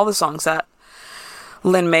 I remember all the songs that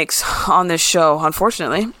Lynn makes on this show,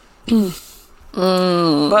 unfortunately.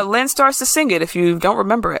 But Lynn starts to sing it if you don't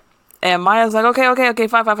remember it. And Maya's like, okay,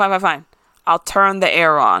 fine. I'll turn the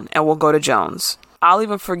air on and we'll go to Jones. I'll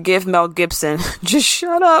even forgive Mel Gibson. Just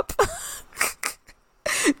shut up.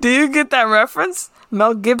 Do you get that reference?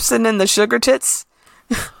 Mel Gibson and the Sugar Tits?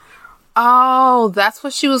 Oh, that's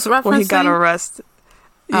what she was referencing? When he got arrested.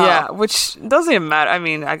 Oh. Yeah, which doesn't even matter. I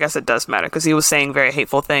mean, I guess it does matter because he was saying very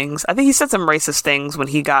hateful things. I think he said some racist things when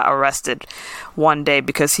he got arrested one day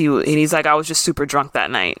because he's like, I was just super drunk that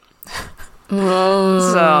night.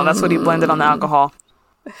 So that's what he blended on the alcohol.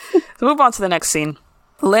 So move on to the next scene.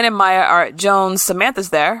 Lynn and Maya are at Jones. Samantha's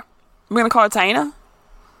there. We're going to call her Taina.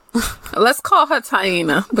 Let's call her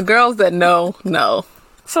Taina. The girls that know.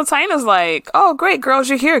 So Taina's like, oh, great, girls,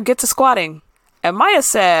 you're here. Get to squatting. And Maya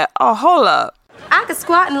said, oh, hold up. I could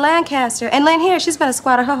squat in Lancaster. And Lynn here, she's been a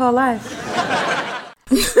squatter her whole life.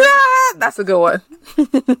 That's a good one.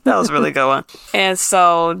 That was a really good one. And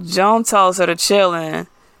so Joan tells her to chill, and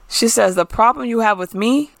she says, the problem you have with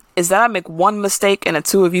me is that I make one mistake and the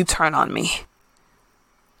two of you turn on me.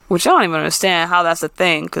 Which I don't even understand how that's a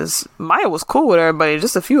thing, because Maya was cool with everybody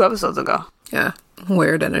just a few episodes ago. Yeah,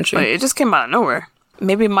 weird energy. But it just came out of nowhere.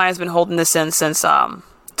 Maybe Maya's been holding this in since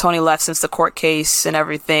Tony left, since the court case and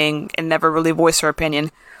everything, and never really voiced her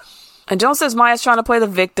opinion. And Joan says Maya's trying to play the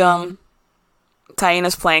victim.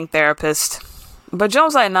 Taina's playing therapist. But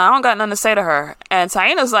Joan's like, nah, I don't got nothing to say to her. And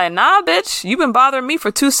Taina's like, nah, bitch, you been bothering me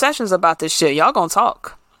for 2 sessions about this shit. Y'all gonna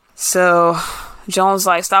talk. So Joan's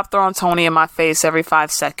like, stop throwing Tony in my face every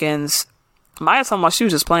 5 seconds. Maya talking about she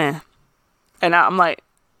was just playing. And I'm like,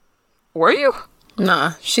 were you?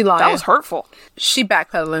 Nah, she lying. That was hurtful. She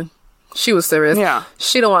backpedaling. She was serious. Yeah.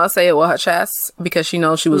 She don't want to say it with her chest because she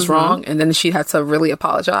knows she was wrong, and then she had to really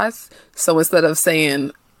apologize. So instead of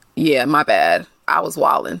saying, yeah, my bad, I was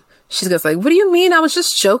wilding, she's gonna say, what do you mean? I was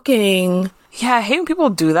just joking. Yeah, I hate when people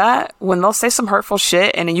do that. When they'll say some hurtful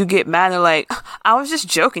shit and then you get mad and they're like, I was just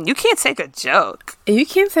joking. You can't take a joke. You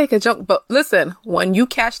can't take a joke. But listen, when you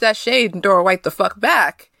catch that shade and throw it right the fuck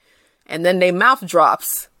back, and then they mouth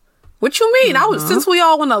drops. What you mean? Since we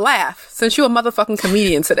all want to laugh, since you a motherfucking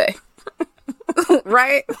comedian today.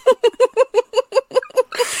 Right?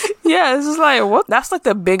 Yeah, it's just like, what? That's like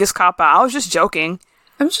the biggest cop out. I was just joking.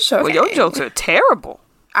 I'm just joking. Well, your jokes are terrible.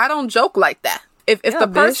 I don't joke like that. If the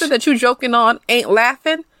person that you joking on ain't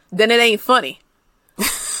laughing, then it ain't funny.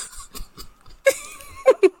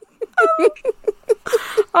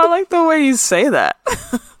 I like the way you say that.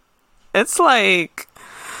 It's like,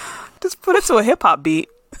 just put it to a hip hop beat.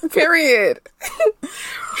 Period.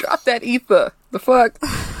 Drop that ether. The fuck?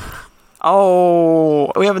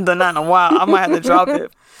 Oh, we haven't done that in a while. I might have to drop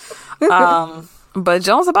it. But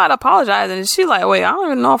Jones about to apologize, and she like, wait, I don't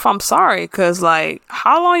even know if I'm sorry, because, like,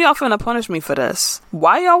 how long y'all finna punish me for this?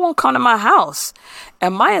 Why y'all won't come to my house?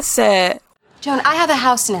 And Maya said, Joan, I have a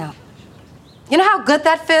house now. You know how good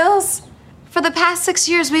that feels? For the past 6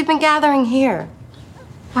 years, we've been gathering here.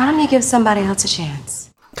 Why don't you give somebody else a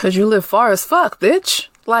chance? Because you live far as fuck, bitch.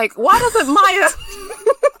 Like, why doesn't Maya...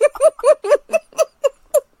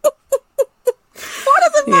 Why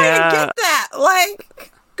doesn't Maya get that?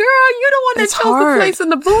 Like... Girl, you the one that chose the place in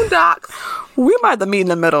the boondocks. We might have to meet in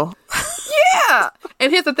the middle. Yeah.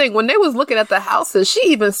 And here's the thing. When they was looking at the houses, she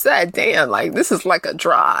even said, damn, like, this is like a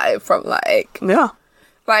drive from, like... Yeah.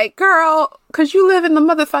 Like, girl, because you live in the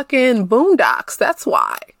motherfucking boondocks. That's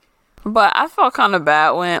why. But I felt kind of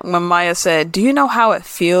bad when Maya said, do you know how it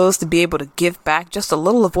feels to be able to give back just a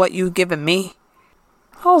little of what you've given me?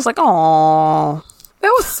 I was like, oh,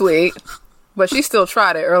 that was sweet. But she still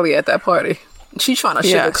tried it early at that party. She's trying to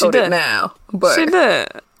sugarcoat it now. But she did.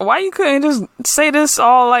 Why you couldn't just say this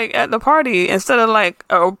all like at the party instead of like,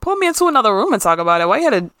 or pull me into another room and talk about it? Why you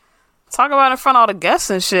had to talk about it in front of all the guests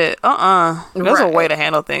and shit? There's a way to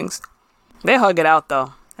handle things. They hug it out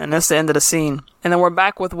though. And that's the end of the scene. And then we're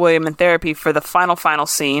back with William in therapy for the final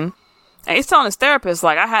scene. And he's telling his therapist,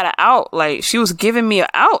 like, I had an out. Like, she was giving me an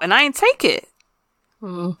out and I ain't take it.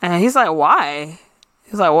 And he's like, why?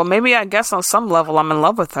 He's like, well, maybe I guess on some level I'm in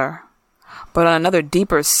love with her. But on another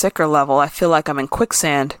deeper, sicker level, I feel like I'm in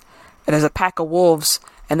quicksand. And there's a pack of wolves,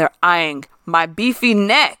 and they're eyeing my beefy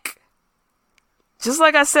neck. Just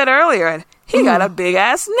like I said earlier, he got a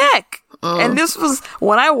big-ass neck. And this was,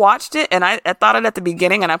 when I watched it, and I thought it at the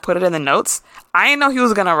beginning, and I put it in the notes, I didn't know he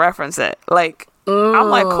was going to reference it. Like, I'm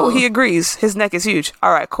like, cool, he agrees. His neck is huge.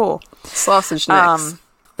 All right, cool. Sausage necks.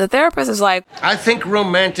 The therapist is like, I think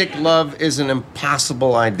romantic love is an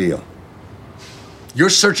impossible ideal. You're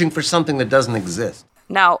searching for something that doesn't exist.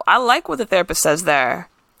 Now, I like what the therapist says there.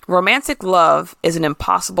 Romantic love is an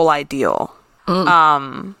impossible ideal.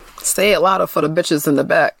 Say it louder for the bitches in the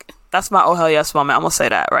back. That's my oh hell yes moment. I'm going to say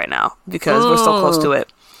that right now because we're so close to it.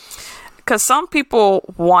 Because some people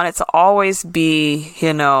want it to always be,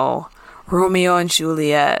 you know, Romeo and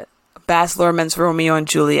Juliet. Baz Luhrmann's Romeo and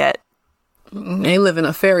Juliet. They live in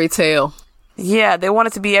a fairy tale. Yeah, they want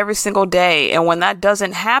it to be every single day. And when that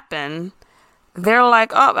doesn't happen... They're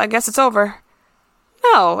like, oh, I guess it's over.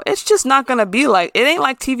 No, it's just not gonna be like, it ain't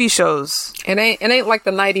like TV shows. It ain't like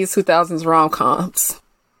the 90s, 2000s rom-coms.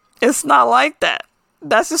 It's not like that.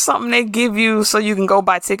 That's just something they give you so you can go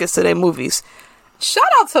buy tickets to their movies. Shout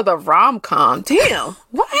out to the rom-com. Damn,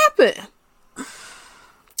 what happened?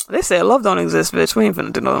 They said love don't exist, bitch. We ain't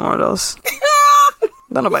finna do no more of those.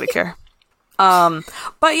 Don't nobody care.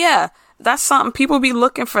 But yeah, that's something people be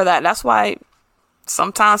looking for that. That's why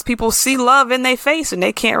sometimes people see love in their face and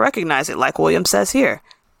they can't recognize it, like William says here.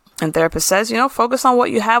 And therapist says, you know, focus on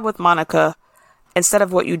what you have with Monica instead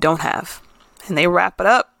of what you don't have. And they wrap it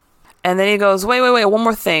up. And then he goes, wait, one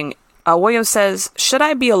more thing. William says, should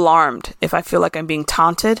I be alarmed if I feel like I'm being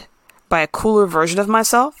taunted by a cooler version of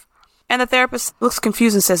myself? And the therapist looks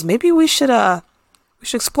confused and says, maybe we should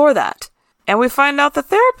explore that. And we find out the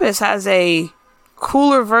therapist has a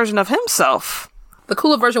cooler version of himself. The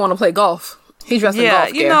cooler version want to play golf. He's dressed in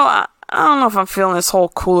golf gear. You know, I don't know if I'm feeling this whole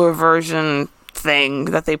cooler version thing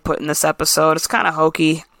that they put in this episode. It's kind of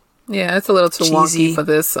hokey. Yeah, it's a little too cheesy. Wonky for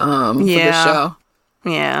this show.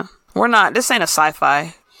 Yeah. This ain't a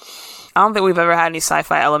sci-fi. I don't think we've ever had any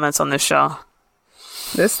sci-fi elements on this show.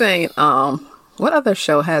 This ain't, what other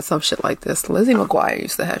show had some shit like this? Lizzie McGuire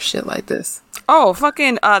used to have shit like this. Oh,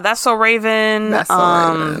 fucking, That's So Raven. That's So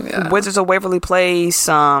Raven, yeah. Wizards of Waverly Place.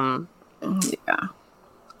 Yeah.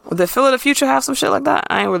 Did Phil of the Future have some shit like that?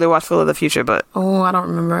 I ain't really watched Phil of the Future, but... Oh, I don't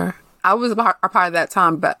remember. I was a part of that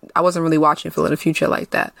time, but I wasn't really watching Phil of the Future like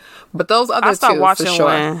that. But those other two, I stopped watching for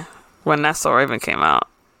sure. when That's So Raven came out.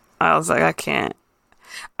 I was like, I can't.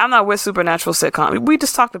 I'm not with supernatural sitcom. We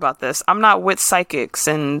just talked about this. I'm not with psychics,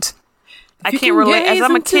 and I can't relate as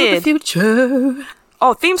I'm a kid.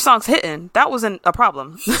 Oh, theme songs hitting. That wasn't a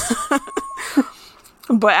problem.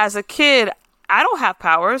 But as a kid, I don't have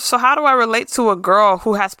powers. So how do I relate to a girl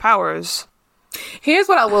who has powers? Here's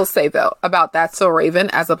what I will say, though, about That's So Raven,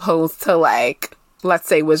 as opposed to, like, let's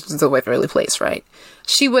say Wizards of Waverly Place, right?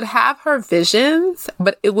 She would have her visions,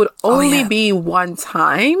 but it would only be one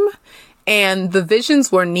time. And the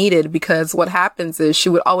visions were needed because what happens is she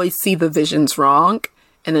would always see the visions wrong.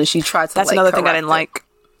 And then she tried to, That's another thing I didn't like.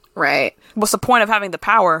 Right. What's the point of having the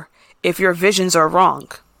power if your visions are wrong?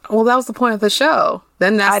 Well, that was the point of the show.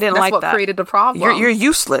 Then that's what created the problem. You're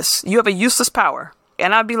useless. You have a useless power.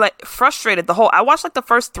 And I'd be like frustrated I watched like the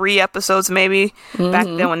first 3 episodes maybe back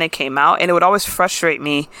then when they came out, and it would always frustrate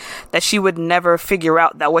me that she would never figure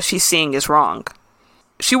out that what she's seeing is wrong.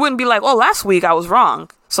 She wouldn't be like, oh, last week I was wrong,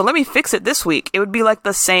 so let me fix it this week. It would be like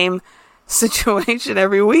the same situation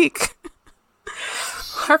every week.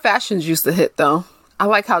 Her fashions used to hit, though. I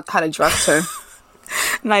like how they dressed her.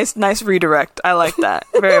 Nice redirect. I like that.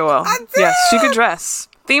 Very well. Yes, she could dress.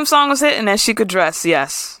 Theme song was hitting and she could dress,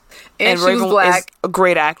 yes. And she Raven was black. Is a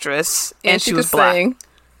great actress. And she was black. Sing,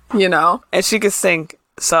 you know. And she could sing.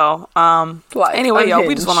 So, anyway, y'all,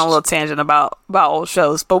 we just went on a little tangent about old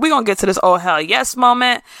shows. But we're going to get to this oh hell yes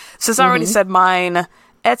moment. Since I already said mine,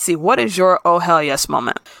 Etsy, what is your oh hell yes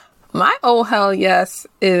moment? My oh hell yes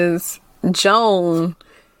is Joan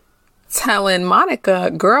telling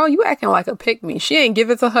Monica, girl, you acting like a pick-me. She ain't give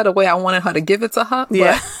it to her the way I wanted her to give it to her.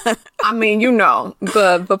 Yeah. But, I mean, you know,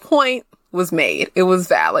 the point was made. It was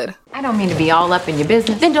valid. I don't mean to be all up in your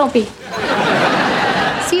business. Then don't be.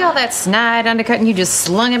 See all that snide undercutting you just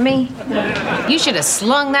slung at me? You should have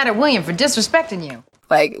slung that at William for disrespecting you.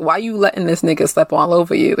 Like, why you letting this nigga step all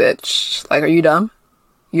over you, bitch? Like, are you dumb?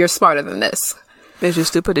 You're smarter than this. Is you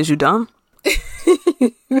stupid? Is you dumb?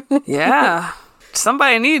 Yeah.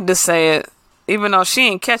 Somebody needed to say it, even though she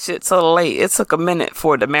ain't catch it till late. It took a minute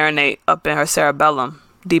for it to marinate up in her cerebellum,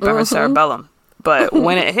 deep in her cerebellum. But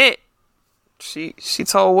when it hit, she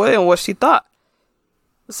told William what she thought.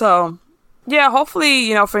 So, yeah, hopefully,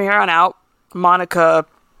 you know, from here on out, Monica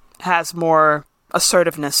has more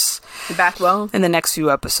assertiveness. Backbone? In the next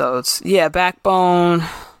few episodes. Yeah, backbone,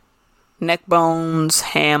 neck bones,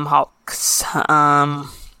 ham hocks.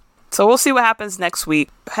 So we'll see what happens next week.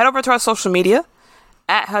 Head over to our social media.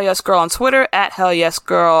 At Hell Yes Girl on Twitter, at Hell Yes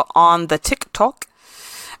Girl on the TikTok.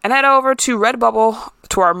 And head over to Redbubble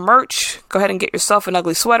to our merch. Go ahead and get yourself an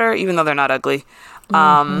ugly sweater, even though they're not ugly.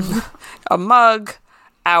 A mug,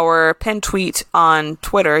 our pin tweet on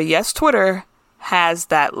Twitter. Yes, Twitter has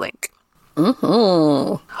that link.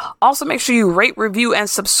 Also, make sure you rate, review, and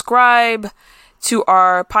subscribe to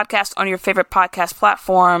our podcast on your favorite podcast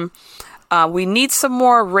platform. We need some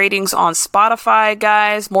more ratings on Spotify,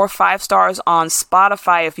 guys. More 5 stars on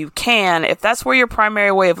Spotify if you can. If that's where your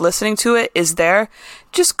primary way of listening to it is there,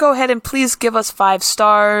 just go ahead and please give us 5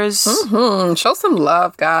 stars. Show some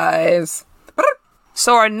love, guys.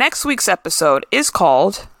 So our next week's episode is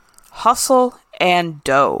called Hustle and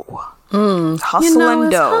Dough. Hustle and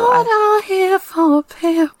Dough. It's hard out here for a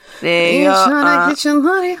pill. There you go. Trying to get your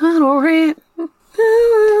money on a rent.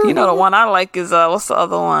 You know the one I like is, what's the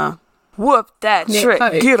other one? Whoop that trick,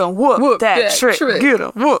 get him, whoop that trick, get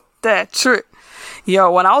him, whoop that trick.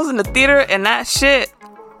 Yo, when I was in the theater and that shit,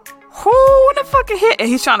 when the fucking hit, and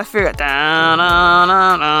he's trying to figure it out,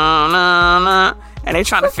 and they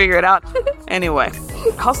trying to figure it out. Anyway,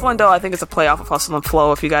 Hustle and Dough, I think it's a play off of Hustle and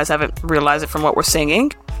Flow, if you guys haven't realized it from what we're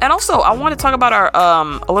singing. And also, I want to talk about our,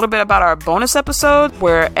 a little bit about our bonus episode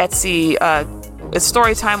where Etsy, it's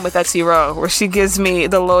story time with Etsy Rowe, where she gives me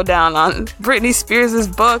the lowdown on Britney Spears'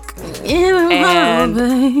 book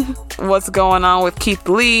and what's going on with Keith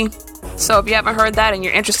Lee. So if you haven't heard that and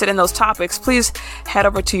you're interested in those topics, please head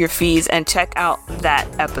over to your feeds and check out that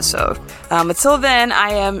episode. Until then, I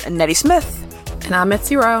am Nettie Smith. And I'm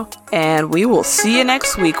Etsy Rowe. And we will see you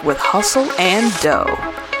next week with Hustle and Dough.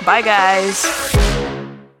 Bye, guys.